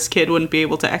staff, this kid wouldn't be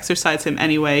able to exorcise him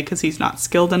anyway because he's not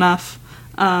skilled enough.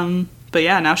 But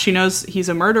yeah, now she knows he's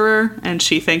a murderer, and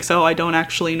she thinks, oh, I don't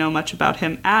actually know much about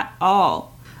him at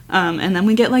all. And then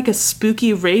we get like a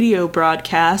spooky radio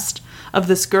broadcast of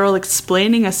this girl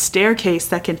explaining a staircase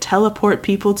that can teleport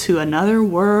people to another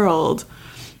world.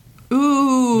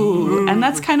 Ooh. And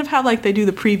that's kind of how like they do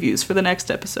the previews for the next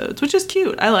episodes, which is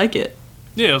cute. I like it.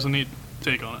 Yeah, it was a neat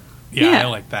take on it. Yeah, I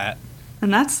like that.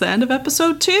 And that's the end of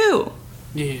episode 2.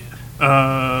 Yeah.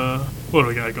 What do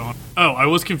we got going? Oh, I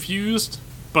was confused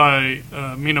by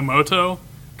Minamoto,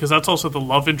 because that's also the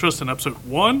love interest in episode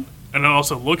 1, and it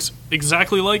also looks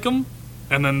exactly like him.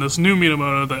 And then this new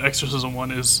Minamoto, the Exorcism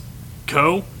one, is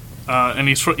Ko, and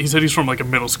he said he's from like a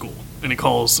middle school, and he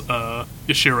calls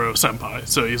Ishiro senpai,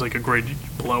 so he's like a grade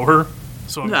below her.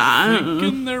 So I'm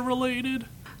thinking they're related.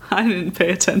 I didn't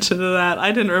pay attention to that.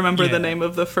 I didn't remember the name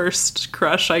of the first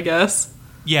crush, I guess.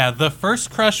 Yeah, the first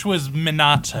crush was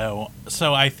Minato,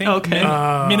 so I think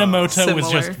Minamoto was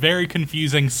just very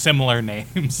confusing similar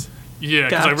names. Yeah,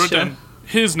 because I wrote down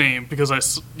his name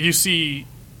because you see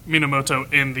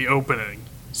Minamoto in the opening.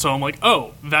 So I'm like,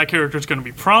 oh, that character's going to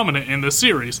be prominent in this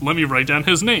series. Let me write down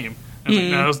his name. And like,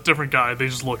 no, it's a different guy. They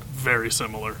just look very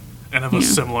similar and have a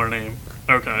similar name.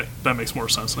 Okay, that makes more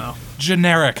sense now.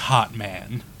 Generic hot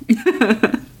man.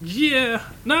 Yeah,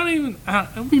 not even...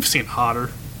 we've seen hotter.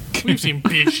 We've seen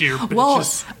beachier bitches. Well,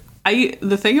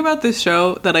 the thing about this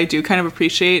show that I do kind of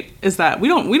appreciate is that we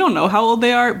don't know how old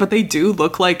they are, but they do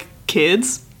look like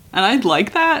kids. And I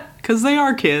like that, because they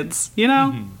are kids, you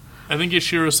know? Mm-hmm. I think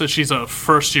Ishiro says she's a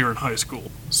first year in high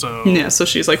school, so... Yeah, so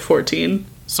she's like 14.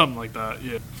 Something like that,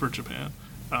 yeah, for Japan.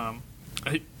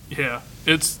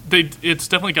 It's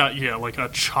definitely got, like a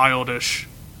childish,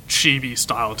 chibi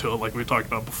style to it, like we talked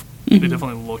about before. Mm-hmm. They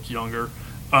definitely look younger.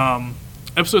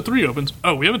 Episode 3 opens.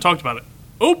 Oh, we haven't talked about it.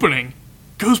 Opening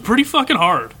goes pretty fucking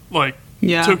hard. Like,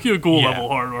 Tokyo Ghoul level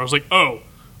hard, where I was like, oh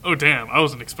damn, I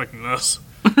wasn't expecting this.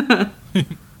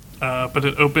 But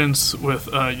it opens with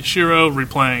Yashiro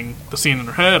replaying the scene in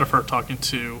her head of her talking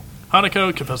to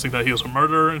Hanako, confessing that he was a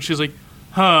murderer, and she's like,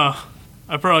 I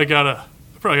probably gotta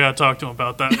talk to him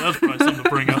about that. That's probably something to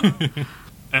bring up.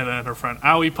 And then her friend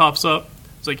Aoi pops up.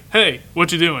 It's like, hey,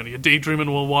 what you doing? You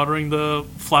daydreaming while watering the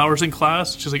flowers in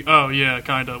class? She's like, oh yeah,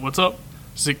 kinda. What's up?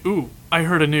 She's like, ooh, I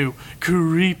heard a new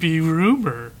creepy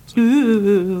rumor. It's like,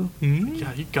 ooh.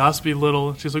 Yeah, you gossipy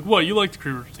little. She's like, what, you like the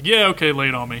creepy? She's like, yeah, okay, lay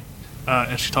it on me.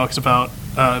 And she talks about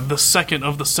the second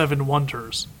of the 7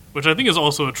 wonders, which I think is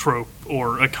also a trope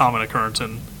or a common occurrence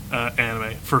in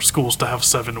anime for schools to have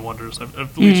 7 wonders. I've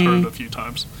at least heard it a few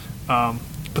times.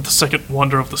 But the second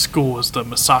wonder of the school is the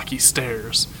Misaki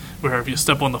Stairs, where if you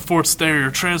step on the 4th stair,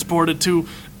 you're transported to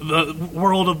the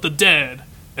world of the dead,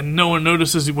 and no one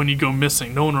notices you when you go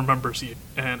missing. No one remembers you.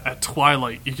 And at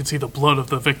twilight, you can see the blood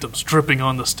of the victims dripping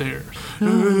on the stairs.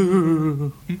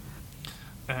 And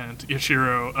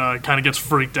Yashiro kind of gets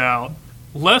freaked out.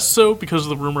 Less so because of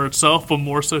the rumor itself, but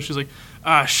more so she's like,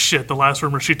 ah, shit, the last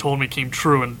rumor she told me came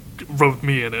true and roped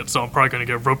me in it, so I'm probably going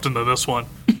to get roped into this one.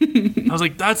 I was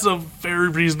like, that's a very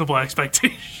reasonable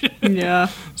expectation. Yeah.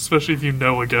 Especially if you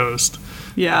know a ghost.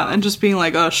 Yeah, and just being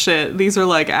like, oh shit, these are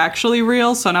like actually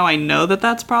real, so now I know that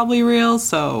that's probably real,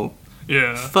 so...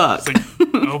 Yeah. Fuck. Like,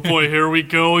 oh boy, here we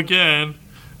go again.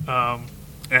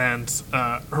 And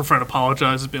her friend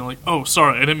apologizes, being like, oh,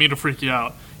 sorry, I didn't mean to freak you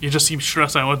out. You just seem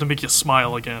stressed. I wanted to make you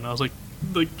smile again. I was like,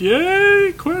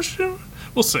 yay, question?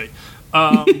 We'll see. We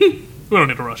don't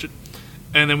need to rush it.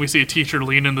 And then we see a teacher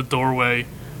lean in the doorway,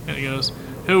 and he goes,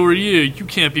 who are you? You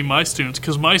can't be my students,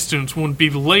 because my students wouldn't be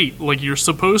late like you're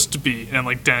supposed to be. And,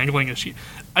 like, dangling a sheet.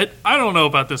 I don't know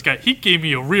about this guy. He gave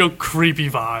me a real creepy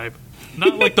vibe.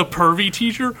 Not like the pervy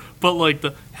teacher, but like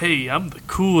the, hey, I'm the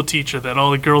cool teacher that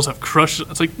all the girls have crushes.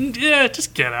 It's like, yeah,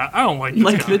 just get out. I don't like this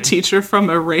like guy. The teacher from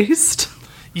Erased?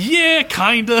 Yeah,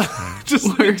 kinda.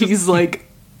 Where he's like,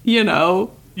 you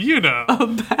know, a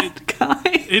bad guy.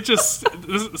 It just,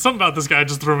 something about this guy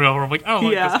just threw me over. I'm like, I don't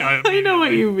like this guy. I know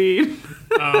what you mean.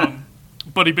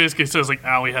 But he basically says, like,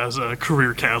 Aoi has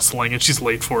career counseling, and she's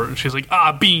late for it. And she's like,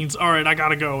 beans, all right, I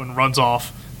gotta go, and runs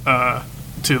off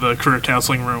to the career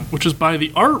counseling room, which is by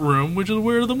the art room, which is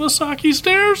where the Misaki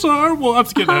Stairs are. We'll have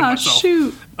to get ahead of myself.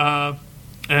 Shoot.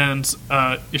 And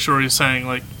Ishiro is saying,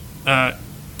 like,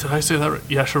 did I say that right?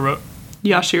 Yashiro?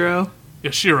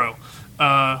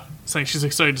 Yashiro. Saying she's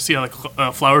excited to see how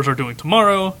the flowers are doing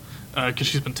tomorrow, because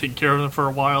she's been taking care of them for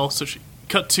a while. So she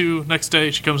cut to next day,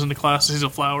 she comes into class, sees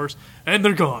the flowers, and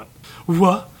they're gone.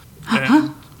 What?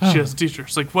 And she has a teacher.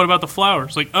 She's like, what about the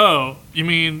flowers? Like, oh, you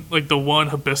mean like the one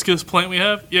hibiscus plant we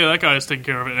have? Yeah, that guy's taking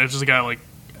care of it. And it's just a guy like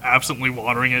absently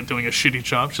watering it, doing a shitty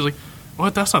job. She's like,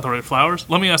 what? That's not the right flowers.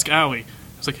 Let me ask Aoi.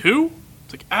 It's like, who?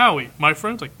 It's like, Aoi, my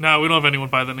friend's like, no, we don't have anyone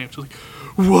by that name. She's like,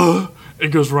 what?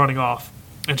 And goes running off.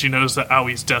 And she knows that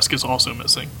Aoi's desk is also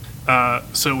missing.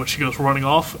 So when she goes running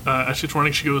off, as she's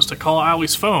running, she goes to call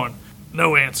Aoi's phone.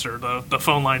 No answer. The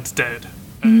phone line's dead.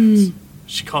 And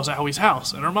she calls Aoi's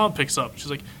house, and her mom picks up. She's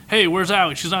like, hey, where's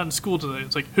Aoi? She's not in school today.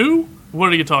 It's like, who?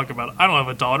 What are you talking about? I don't have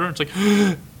a daughter. It's like,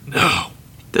 no.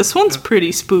 This one's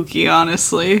pretty spooky,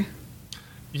 honestly.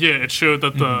 Yeah, it showed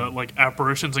that the like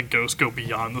apparitions and ghosts go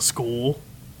beyond the school.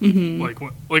 Mm-hmm.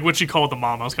 Like when she called the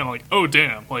mom, I was kind of like, oh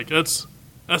damn, like that's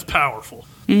powerful.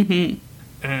 Mm-hmm.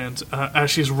 And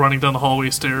as she's running down the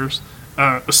hallway stairs,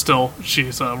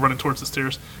 she's running towards the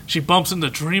stairs. She bumps into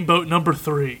Dreamboat number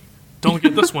 3. Don't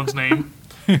get this one's name,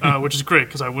 which is great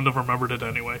because I wouldn't have remembered it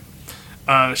anyway.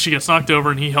 She gets knocked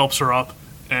over and he helps her up.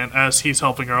 And as he's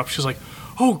helping her up, she's like,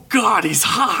 "Oh God, he's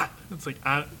hot!" It's like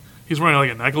he's wearing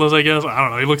like a necklace, I guess. I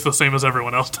don't know. He looks the same as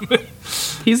everyone else to me.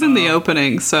 He's in the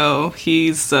opening, so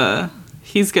he's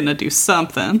gonna do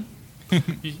something.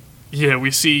 Yeah,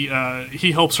 we see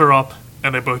he helps her up,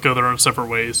 and they both go their own separate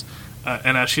ways.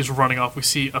 And as she's running off, we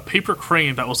see a paper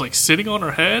crane that was like sitting on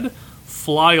her head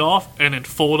fly off and then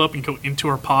fold up and go into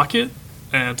her pocket.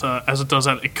 And as it does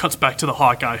that, it cuts back to the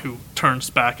Hawkeye, who turns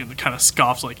back and kind of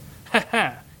scoffs like, "Ha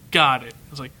ha, got it."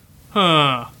 It's like,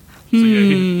 huh. So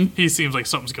yeah, he seems like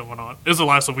something's going on. It's the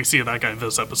last time we see of that guy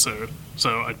this episode.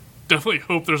 So I definitely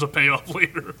hope there's a payoff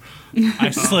later. I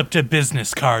slipped a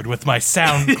business card with my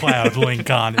SoundCloud link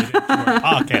on it into her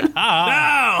pocket.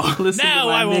 No! Listen Now to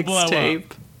my I will blow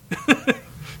mixtape.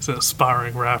 It's an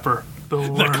aspiring rapper.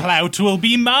 The clout will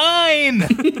be mine!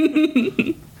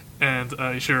 And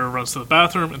Ishiro runs to the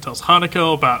bathroom and tells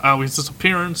Hanako about Aoi's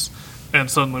disappearance. And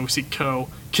suddenly we see Ko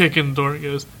kicking the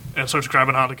door and starts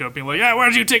grabbing Hanako, being like, "Yeah,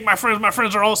 where'd you take my friends? My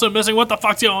friends are also missing. What the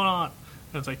fuck's going on?"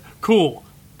 And it's like, cool,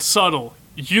 subtle.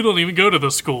 You don't even go to the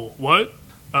school. What?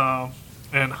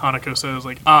 And Hanako says,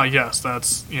 like, yes,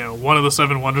 that's, one of the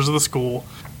 7 wonders of the school.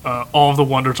 All of the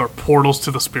wonders are portals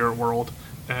to the spirit world.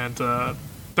 And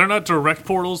they're not direct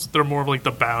portals. They're more of like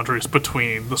the boundaries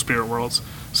between the spirit worlds.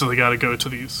 So they got to go to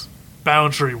these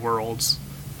boundary worlds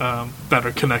that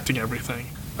are connecting everything.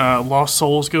 Lost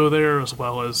souls go there, as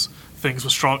well as things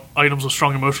with items with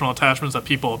strong emotional attachments that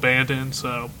people abandon.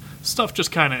 So stuff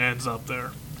just kind of ends up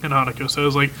there. And Hanako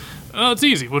says, like, "Oh, it's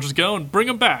easy. We'll just go and bring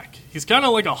him back." He's kind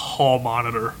of like a hall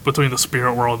monitor between the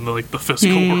spirit world and the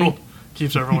physical world.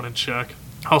 Keeps everyone in check.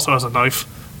 Also has a knife.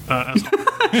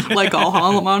 Like all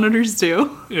hall monitors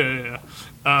do. Yeah.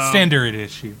 Standard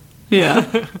issue.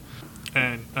 Yeah.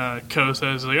 And Ko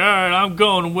says, like, "All right, I'm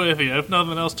going with you. If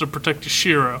nothing else, to protect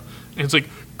Ishiro." And it's like,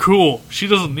 cool. She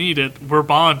doesn't need it. We're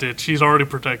bonded. She's already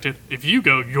protected. If you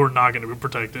go, you're not going to be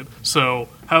protected. So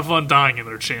have fun dying in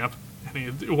there, champ.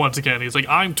 And once again, he's like,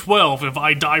 "I'm 12. If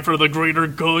I die for the greater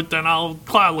good, then I'll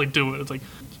gladly do it." It's like,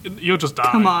 you'll just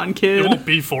die. Come on, kid. It won't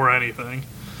be for anything.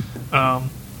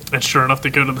 And sure enough, they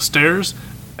go to the stairs.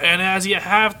 And as you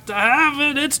have to have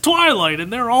it, it's twilight,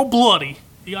 and they're all bloody.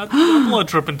 You got blood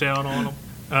dripping down on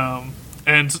them.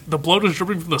 And the blood was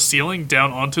dripping from the ceiling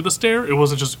down onto the stair. It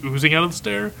wasn't just oozing out of the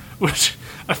stair, which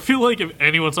I feel like if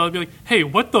anyone saw it, it'd be like, "Hey,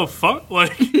 what the fuck?"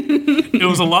 Like, it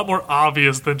was a lot more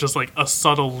obvious than just like a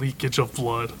subtle leakage of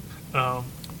blood.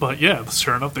 But yeah,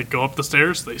 sure enough, they go up the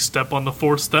stairs, they step on the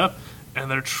 4th step,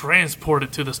 and they're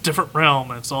transported to this different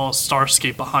realm. And it's all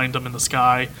starscape behind them in the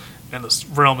sky, and this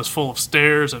realm is full of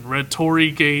stairs and red torii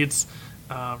gates.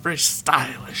 Very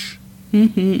stylish.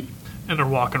 Mm-hmm. And they're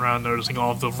walking around noticing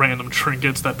all of the random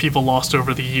trinkets that people lost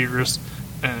over the years.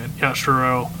 And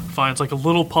Yashiro finds like a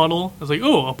little puddle. It's like,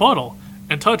 "Oh, a puddle,"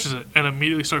 and touches it and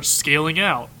immediately starts scaling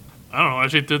out. I don't know why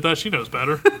she did that. She knows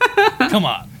better. Come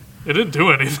on. It didn't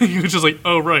do anything. It was just like,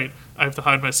 "Oh, right. I have to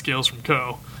hide my scales from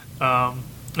Ko." And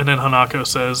then Hanako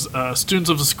says, "Students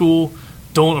of the school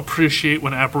don't appreciate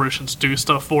when apparitions do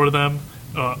stuff for them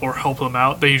or help them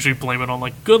out. They usually blame it on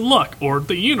like good luck or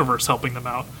the universe helping them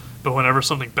out. But whenever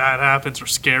something bad happens or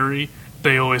scary,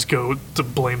 they always go to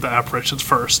blame the apparitions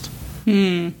first."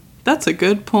 That's a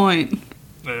good point.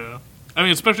 Yeah. I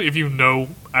mean, especially if you know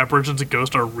apparitions and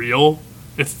ghosts are real,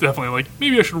 it's definitely like,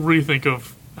 maybe I should rethink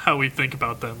of how we think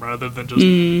about them rather than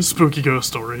just spooky ghost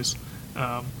stories.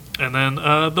 And then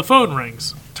the phone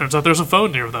rings. Turns out there's a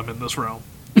phone near them in this realm.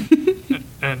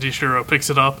 And Ishiro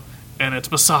picks it up, and it's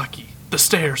Masaki, the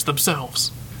stairs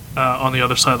themselves, on the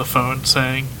other side of the phone,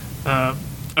 saying,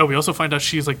 we also find out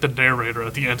she's like the narrator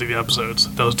at the end of the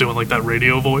episodes that was doing like that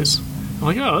radio voice. I'm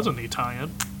like, oh, that's a neat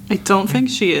tie-in. I don't think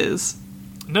she is.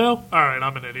 No? Alright,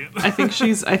 I'm an idiot. I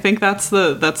think that's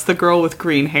the girl with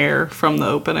green hair from the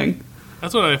opening.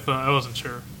 That's what I thought. I wasn't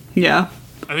sure. Yeah.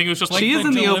 I think it was just She is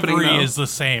in the opening, delivery though. is the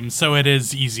same, so it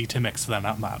is easy to mix them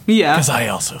up. Yeah. Because I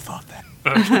also thought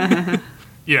that.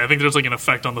 Yeah, I think there's like an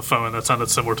effect on the phone that sounded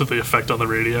similar to the effect on the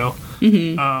radio.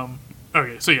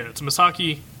 Okay, so yeah, it's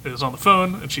Misaki is on the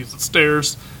phone, and she's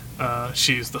upstairs.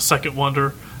 She's the second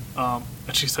wonder, and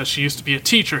she says she used to be a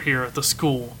teacher here at the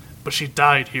school, but she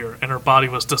died here, and her body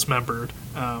was dismembered.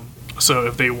 So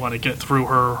if they want to get through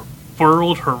her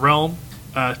world, her realm,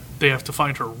 they have to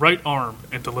find her right arm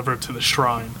and deliver it to the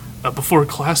shrine before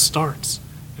class starts.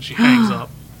 And she hangs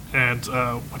up, and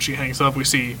when she hangs up, we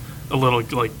see a little,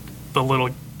 like, the little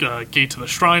gate to the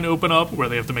shrine open up where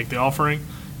they have to make the offering,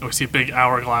 and we see a big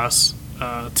hourglass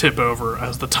tip over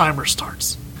as the timer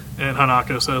starts. And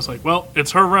Hanako says, like, well,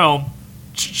 it's her realm.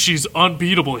 She's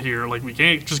unbeatable here. Like, we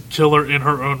can't just kill her in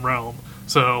her own realm.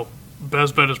 So,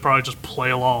 best bet is probably just play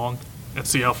along and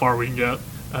see how far we can get.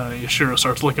 Yashiro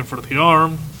starts looking for the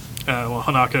arm, while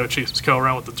Hanako chases Ko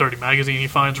around with the dirty magazine he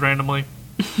finds randomly.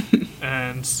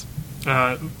 And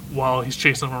while he's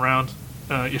chasing him around,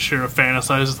 Yashiro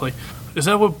fantasizes, like, is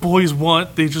that what boys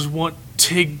want? They just want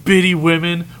tig bitty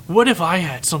women? What if I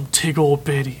had some tig old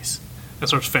bitties? And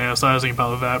starts fantasizing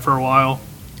about that for a while,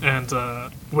 and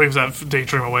waves that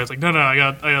daydream away. It's like, no, I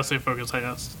gotta stay focused. I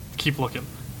gotta keep looking.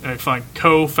 And I find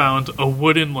Ko found a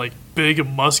wooden, like, big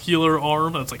muscular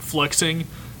arm that's like flexing,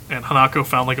 and Hanako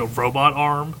found like a robot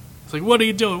arm. It's like, what are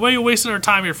you doing? What are you wasting our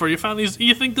time here for? You found these?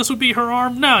 You think this would be her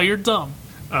arm? No, you're dumb.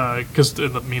 Because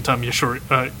in the meantime,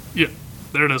 Yashiro, yeah,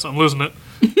 there it is. I'm losing it.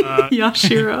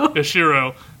 Yashiro.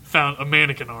 Yashiro found a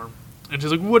mannequin arm. And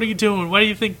she's like, what are you doing? Why do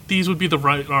you think these would be the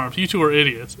right arms? You two are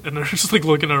idiots. And they're just like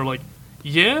looking at her like,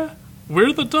 yeah?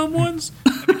 We're the dumb ones?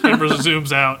 And the camera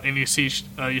zooms out and you see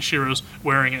Yashiro's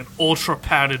wearing an ultra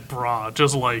padded bra.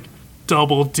 Just like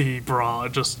double D bra.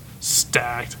 Just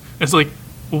stacked. It's like,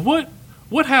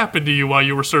 what happened to you while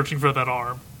you were searching for that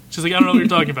arm? She's like, I don't know what you're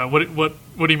talking about.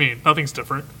 What do you mean? Nothing's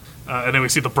different. And then we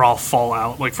see the bra fall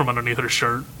out like from underneath her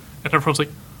shirt. And everyone's like,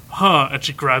 huh, and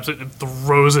she grabs it and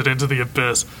throws it into the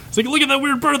abyss. It's like, look at that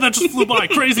weird bird that just flew by.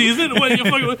 Crazy, isn't it? What, you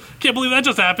fucking, can't believe that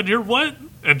just happened here. What?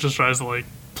 And just tries to, like,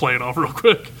 play it off real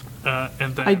quick.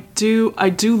 And then I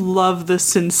do love the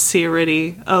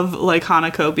sincerity of, like,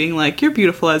 Hanako being like, you're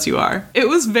beautiful as you are. It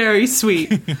was very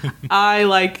sweet. I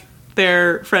like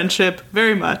their friendship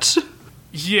very much.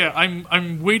 Yeah,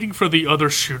 I'm waiting for the other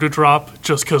shoe to drop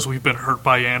just because we've been hurt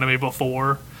by anime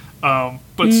before.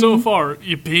 But so far,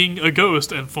 being a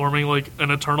ghost and forming like an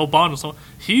eternal bond with someone,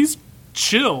 he's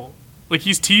chill. Like,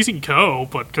 he's teasing Ko,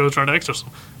 but Ko's trying to exorcise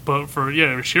him. But for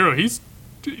Yashiro, he's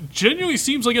genuinely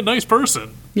seems like a nice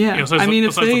person. Yeah, besides, I mean,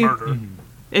 besides the murder.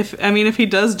 if he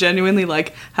does genuinely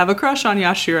like have a crush on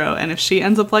Yashiro, and if she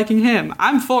ends up liking him,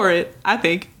 I'm for it. I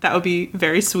think that would be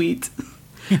very sweet.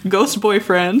 Ghost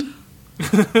boyfriend.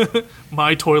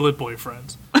 My toilet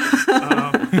boyfriend.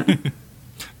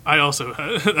 I also,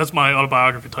 that's my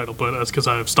autobiography title, but that's because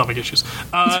I have stomach issues.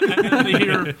 And then they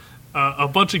hear a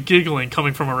bunch of giggling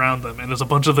coming from around them, and there's a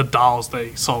bunch of the dolls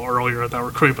they saw earlier that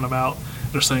were creeping them out.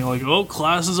 They're saying, like, oh,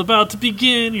 class is about to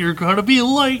begin, you're going to be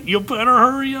late, you better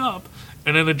hurry up.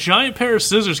 And then a giant pair of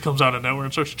scissors comes out of nowhere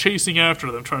and starts chasing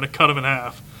after them, trying to cut them in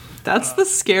half. That's the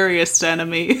scariest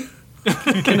enemy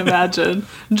I can imagine.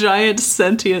 Giant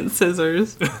sentient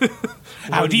scissors.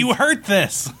 How do you hurt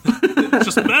this? It's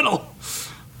just metal.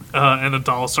 And the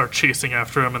dolls start chasing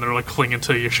after him, and they're like clinging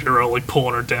to Yashiro, like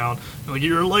pulling her down. They're like,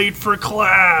 you're late for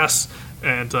class.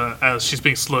 And as she's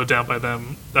being slowed down by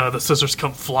them, the scissors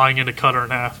come flying in to cut her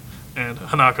in half. And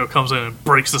Hanako comes in and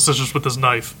breaks the scissors with his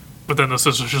knife. But then the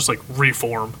scissors just like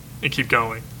reform and keep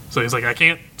going. So he's like, I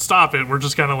can't stop it. We're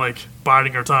just kind of like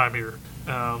biding our time here.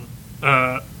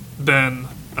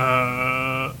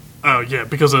 Oh, yeah,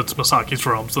 because it's Masaki's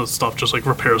realm, so the stuff just, like,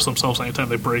 repairs themselves anytime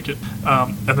they break it.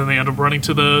 And then they end up running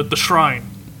to the shrine,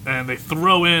 and they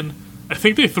throw in... I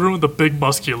think they threw in the big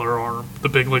muscular arm, the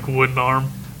big, like, wooden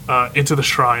arm, into the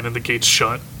shrine, and the gates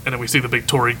shut. And then we see the big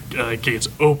torii gates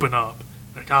open up.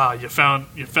 Like, you found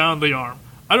the arm.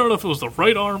 I don't know if it was the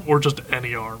right arm or just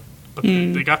any arm, but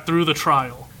they got through the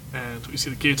trial. And we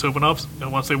see the gates open up,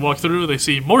 and once they walk through, they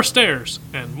see more stairs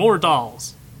and more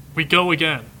dolls. We go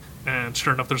again. And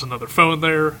sure enough, there's another phone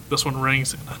there. This one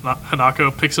rings, and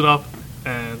Hanako picks it up,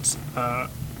 and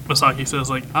Masaki says,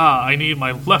 like, I need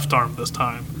my left arm this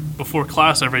time. Before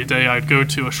class every day, I'd go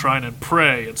to a shrine and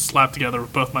pray and slap together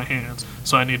with both my hands,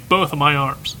 so I need both of my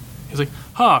arms. He's like,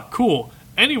 cool.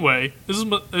 Anyway, this is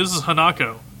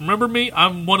Hanako. Remember me?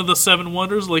 I'm one of the 7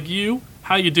 wonders like you.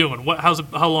 How you doing?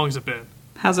 How long has it been?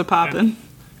 How's it poppin'?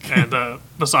 And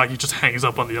Masaki just hangs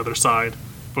up on the other side.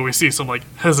 But we see some, like,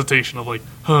 hesitation of, like,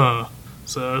 so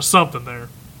there's something there.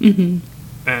 Mm-hmm.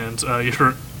 And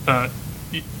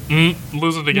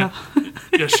Losing again.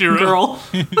 Yashiro.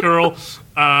 Girl.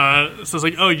 Says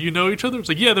like, oh, you know each other? It's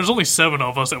like, yeah, there's only 7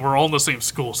 of us and we're all in the same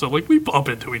school, so like we bump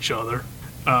into each other.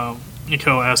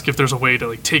 Yukio asks if there's a way to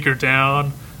like take her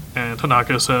down, and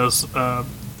Hanako says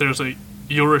there's a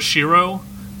Yorishiro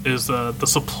is the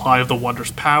supply of the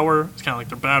Wonder's power. It's kind of like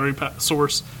their battery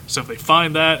source. So if they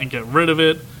find that and get rid of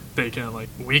it, they can like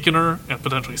weaken her and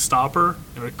potentially stop her.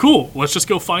 And they're like, cool, let's just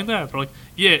go find that. They're like,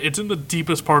 yeah, it's in the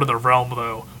deepest part of the realm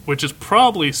though, which is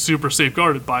probably super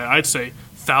safeguarded by, I'd say,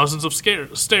 thousands of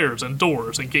stairs and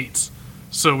doors and gates.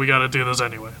 So we got to do this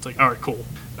anyway. It's like, all right, cool.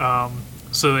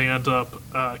 So they end up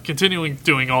continuing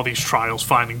doing all these trials,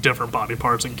 finding different body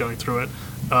parts and going through it.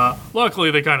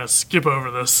 Luckily, they kind of skip over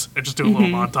this and just do a little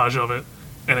montage of it.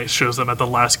 And it shows them at the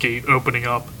last gate opening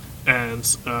up. And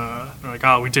they're like,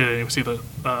 oh, we did it. And we see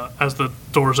as the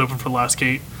doors open for the last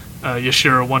gate,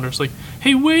 Yashiro wonders, like,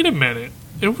 hey, wait a minute.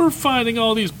 If we're finding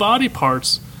all these body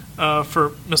parts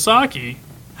for Misaki,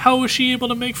 how is she able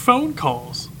to make phone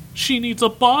calls? She needs a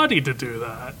body to do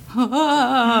that.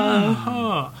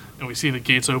 And we see the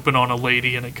gates open on a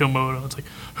lady in a kimono. It's like,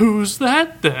 who's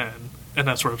that then? And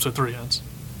that's where episode 3 ends.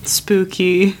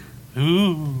 Spooky.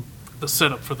 Ooh. The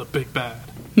setup for the big bad.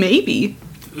 Maybe.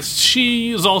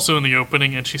 She is also in the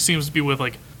opening, and she seems to be with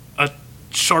like a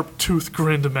sharp-toothed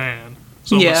grinned man.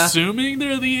 So I'm assuming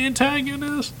they're the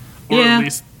antagonist, or at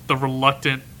least the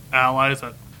reluctant allies,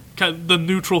 that kind of the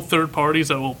neutral third parties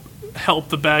that will help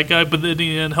the bad guy, but then in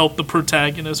the end help the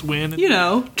protagonist win. You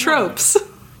know, tropes.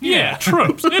 Yeah,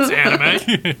 tropes. It's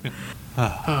anime.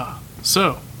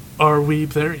 So, are we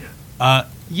there yet?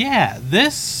 Yeah.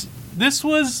 This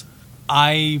was.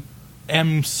 I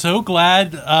am so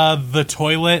glad the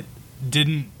toilet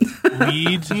didn't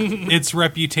lead its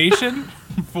reputation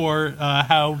for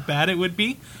how bad it would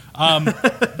be. I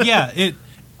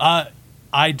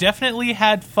definitely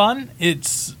had fun.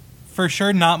 It's for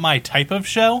sure not my type of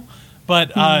show,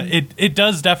 but it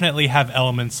does definitely have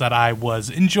elements that I was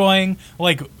enjoying.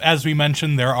 Like, as we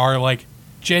mentioned, there are like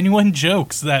genuine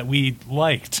jokes that we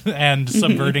liked and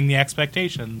subverting the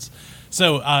expectations.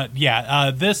 So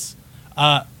this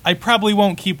I probably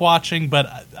won't keep watching,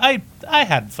 but I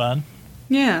had fun.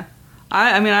 Yeah.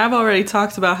 I mean, I've already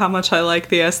talked about how much I like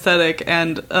the aesthetic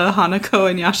and Hanako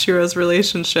and Yashiro's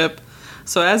relationship.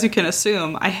 So as you can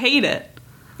assume, I hate it.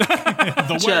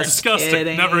 The worst. Disgusting.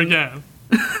 Kidding. Never again.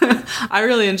 I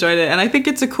really enjoyed it, and I think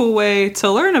it's a cool way to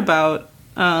learn about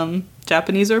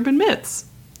Japanese urban myths.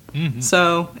 Mm-hmm.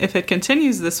 So if it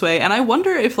continues this way, and I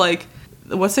wonder if, like,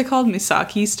 what's it called?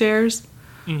 Misaki stairs?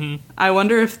 Mm-hmm. I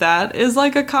wonder if that is,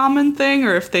 like, a common thing,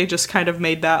 or if they just kind of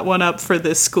made that one up for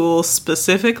this school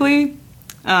specifically.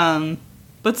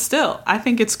 But still, I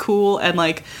think it's cool, and,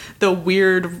 like, the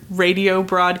weird radio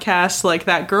broadcast, like,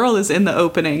 that girl is in the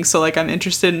opening, so, like, I'm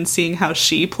interested in seeing how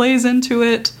she plays into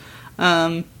it.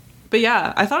 But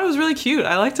yeah, I thought it was really cute.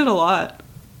 I liked it a lot.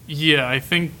 Yeah, I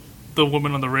think the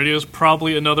woman on the radio is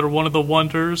probably another one of the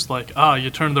wonders. Like, you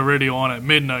turn the radio on at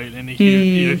midnight and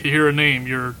you hear a name,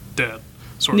 you're dead.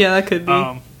 Sort of. Yeah, that could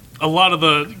be. A lot of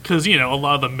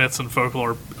the myths and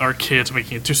folklore are kids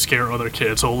making it to scare other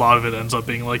kids. So a lot of it ends up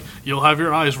being like, you'll have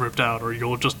your eyes ripped out or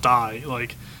you'll just die.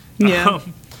 Like, yeah.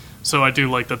 So I do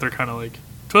like that they're kind of like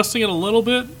twisting it a little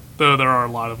bit, though there are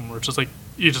a lot of them where it's just like,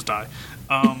 you just die.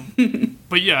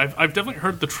 But yeah, I've definitely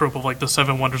heard the trope of like the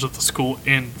 7 wonders of the school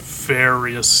in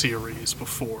various series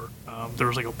before. There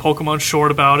was like a Pokemon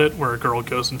short about it where a girl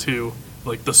goes into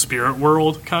like the spirit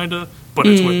world, kind of, but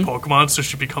it's with Pokemon, so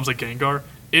she becomes a Gengar.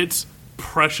 It's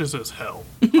precious as hell.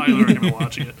 Highly recommend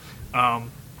watching it.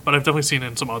 But I've definitely seen it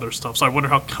in some other stuff, so I wonder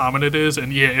how common it is,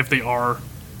 and yeah, if they are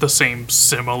the same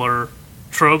similar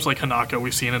tropes, like Hanako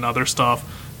we've seen in other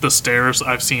stuff. The stairs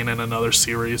I've seen in another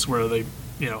series where they,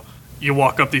 you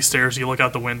walk up these stairs, you look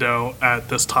out the window at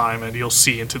this time, and you'll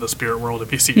see into the spirit world.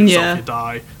 If you see yourself, you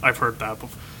die. I've heard that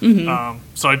before. Mm-hmm.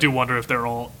 So I do wonder if they're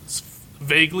all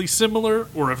vaguely similar,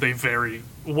 or if they vary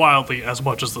wildly as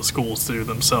much as the schools do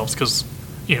themselves, because,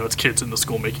 it's kids in the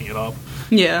school making it up.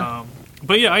 Yeah.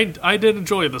 But yeah, I did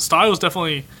enjoy it. The style was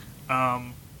definitely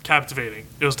captivating.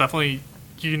 It was definitely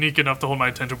unique enough to hold my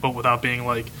attention, but without being,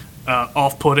 like,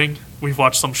 off-putting. We've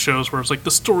watched some shows where it's like, the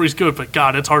story's good, but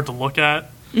God, it's hard to look at.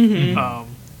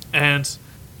 Mm-hmm. And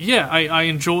yeah, I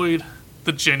enjoyed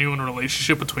the genuine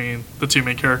relationship between the two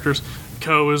main characters.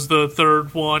 Ko is the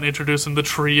third one, introducing the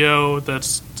trio.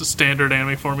 That's the standard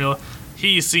anime formula.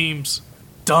 He seems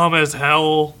dumb as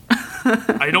hell.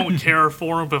 I don't care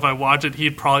for him, but if I watch it,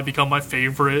 he'd probably become my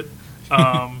favorite.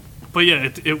 But yeah,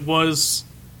 it was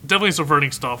definitely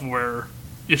subverting stuff where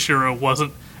Yashiro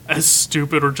wasn't as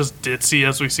stupid or just ditzy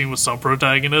as we've seen with some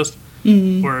protagonists,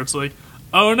 where it's like,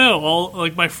 oh no, all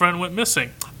like my friend went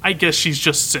missing. I guess she's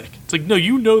just sick. It's like, no,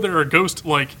 you know there are ghosts.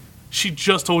 Like, she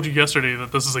just told you yesterday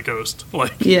that this is a ghost.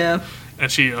 Like, Yeah.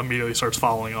 and she immediately starts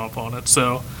following up on it.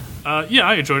 So, yeah,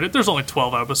 I enjoyed it. There's only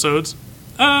 12 episodes.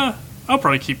 I'll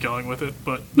probably keep going with it,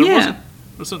 but there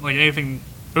wasn't like anything.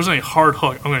 There wasn't any hard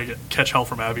hook. I'm gonna catch hell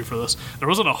from Abby for this. There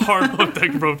wasn't a hard hook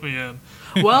that roped me in.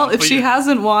 Well, if But she yeah.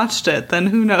 hasn't watched it, then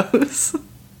who knows?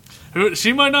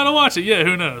 She might not have watched it. Yeah,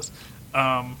 who knows?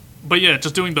 But yeah,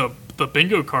 just doing the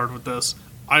bingo card with this,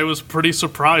 I was pretty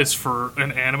surprised for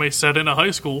an anime set in a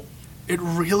high school. It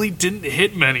really didn't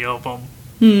hit many of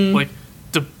them. Like,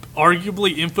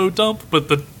 arguably info dump, but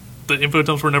the info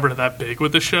dumps were never that big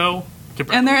with the show.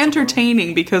 And they're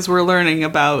entertaining because we're learning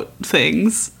about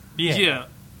things. Yeah.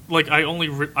 Like, I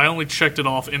only checked it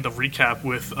off in the recap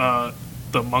with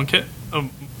the monkey,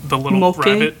 the little Moke?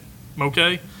 rabbit, Moke,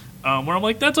 where I'm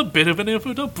like, that's a bit of an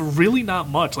info dump, but really not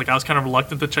much. Like, I was kind of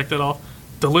reluctant to check that off.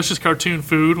 Delicious cartoon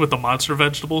food with the monster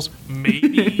vegetables,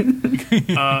 maybe.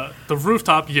 The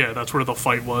rooftop, yeah, that's where the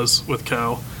fight was with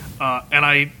Ko. And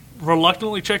I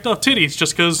reluctantly checked off titties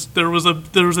just because there was a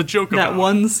joke about That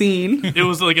one scene. it. It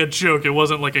was like a joke. It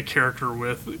wasn't like a character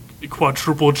with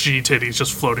quadruple G titties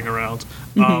just floating around.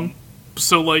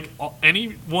 So like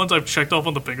any ones I've checked off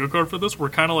on the bingo card for this were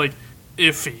kind of like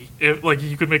iffy. Like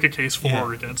you could make a case for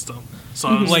or against them. So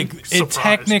I was Like, surprised. it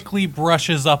technically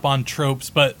brushes up on tropes,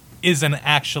 but isn't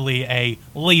actually a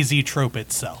lazy trope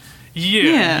itself.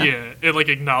 Yeah. Yeah. It like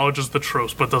acknowledges the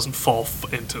tropes but doesn't fall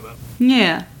into them.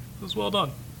 Yeah. It was well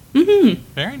done.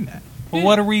 Very nice. Well,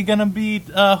 what are we going to be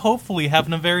hopefully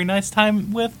having a very nice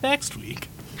time with next week?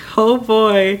 Oh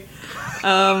boy.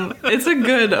 It's a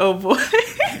good oh boy.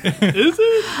 Is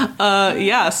it?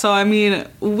 Yeah, so I mean,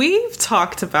 we've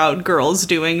talked about girls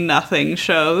doing nothing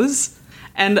shows,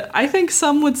 and I think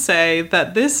some would say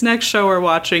that this next show we're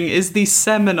watching is the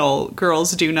seminal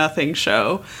Girls Do Nothing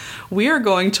show. We are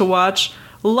going to watch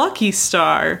Lucky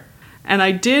Star, and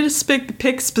I did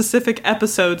pick specific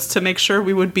episodes to make sure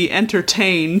we would be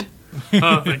entertained.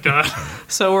 Oh, thank God.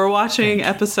 So we're watching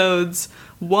episodes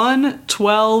 1,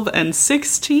 12, and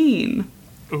 16.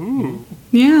 Ooh.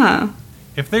 Yeah.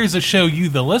 If there's a show you,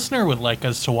 the listener, would like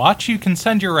us to watch, you can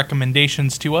send your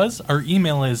recommendations to us. Our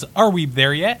email is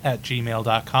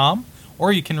arewethereteyet@gmail.com,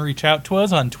 or you can reach out to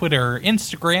us on Twitter or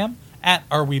Instagram at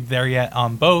arewethereteyet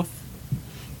on both.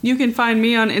 You can find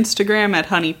me on Instagram at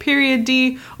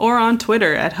honey.d or on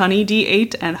Twitter at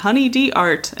honeyd8 and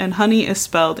honeydart, and honey is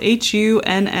spelled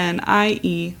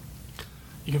HUNNIE.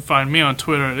 You can find me on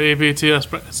Twitter at ABTS,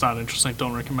 but it's not interesting.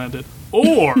 Don't recommend it.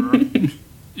 Or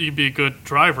you can be a good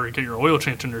driver and get your oil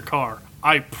changed in your car.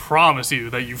 I promise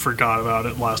you that you forgot about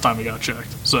it last time you got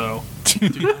checked. So,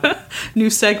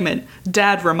 New segment,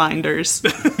 Dad Reminders.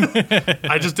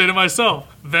 I just did it myself.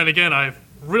 Then again, I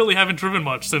really haven't driven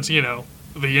much since, the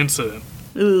incident.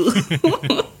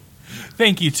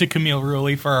 Thank you to Camille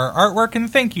Rulli for our artwork, and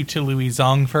thank you to Louis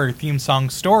Zong for our theme song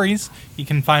stories. You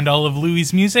can find all of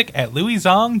Louis' music at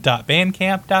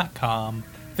louiszong.bandcamp.com.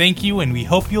 Thank you, and we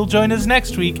hope you'll join us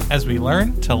next week as we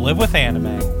learn to live with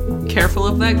anime. Careful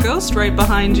of that ghost right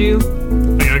behind you.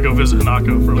 I gotta go visit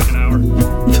Hanako for like an hour.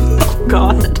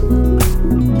 God.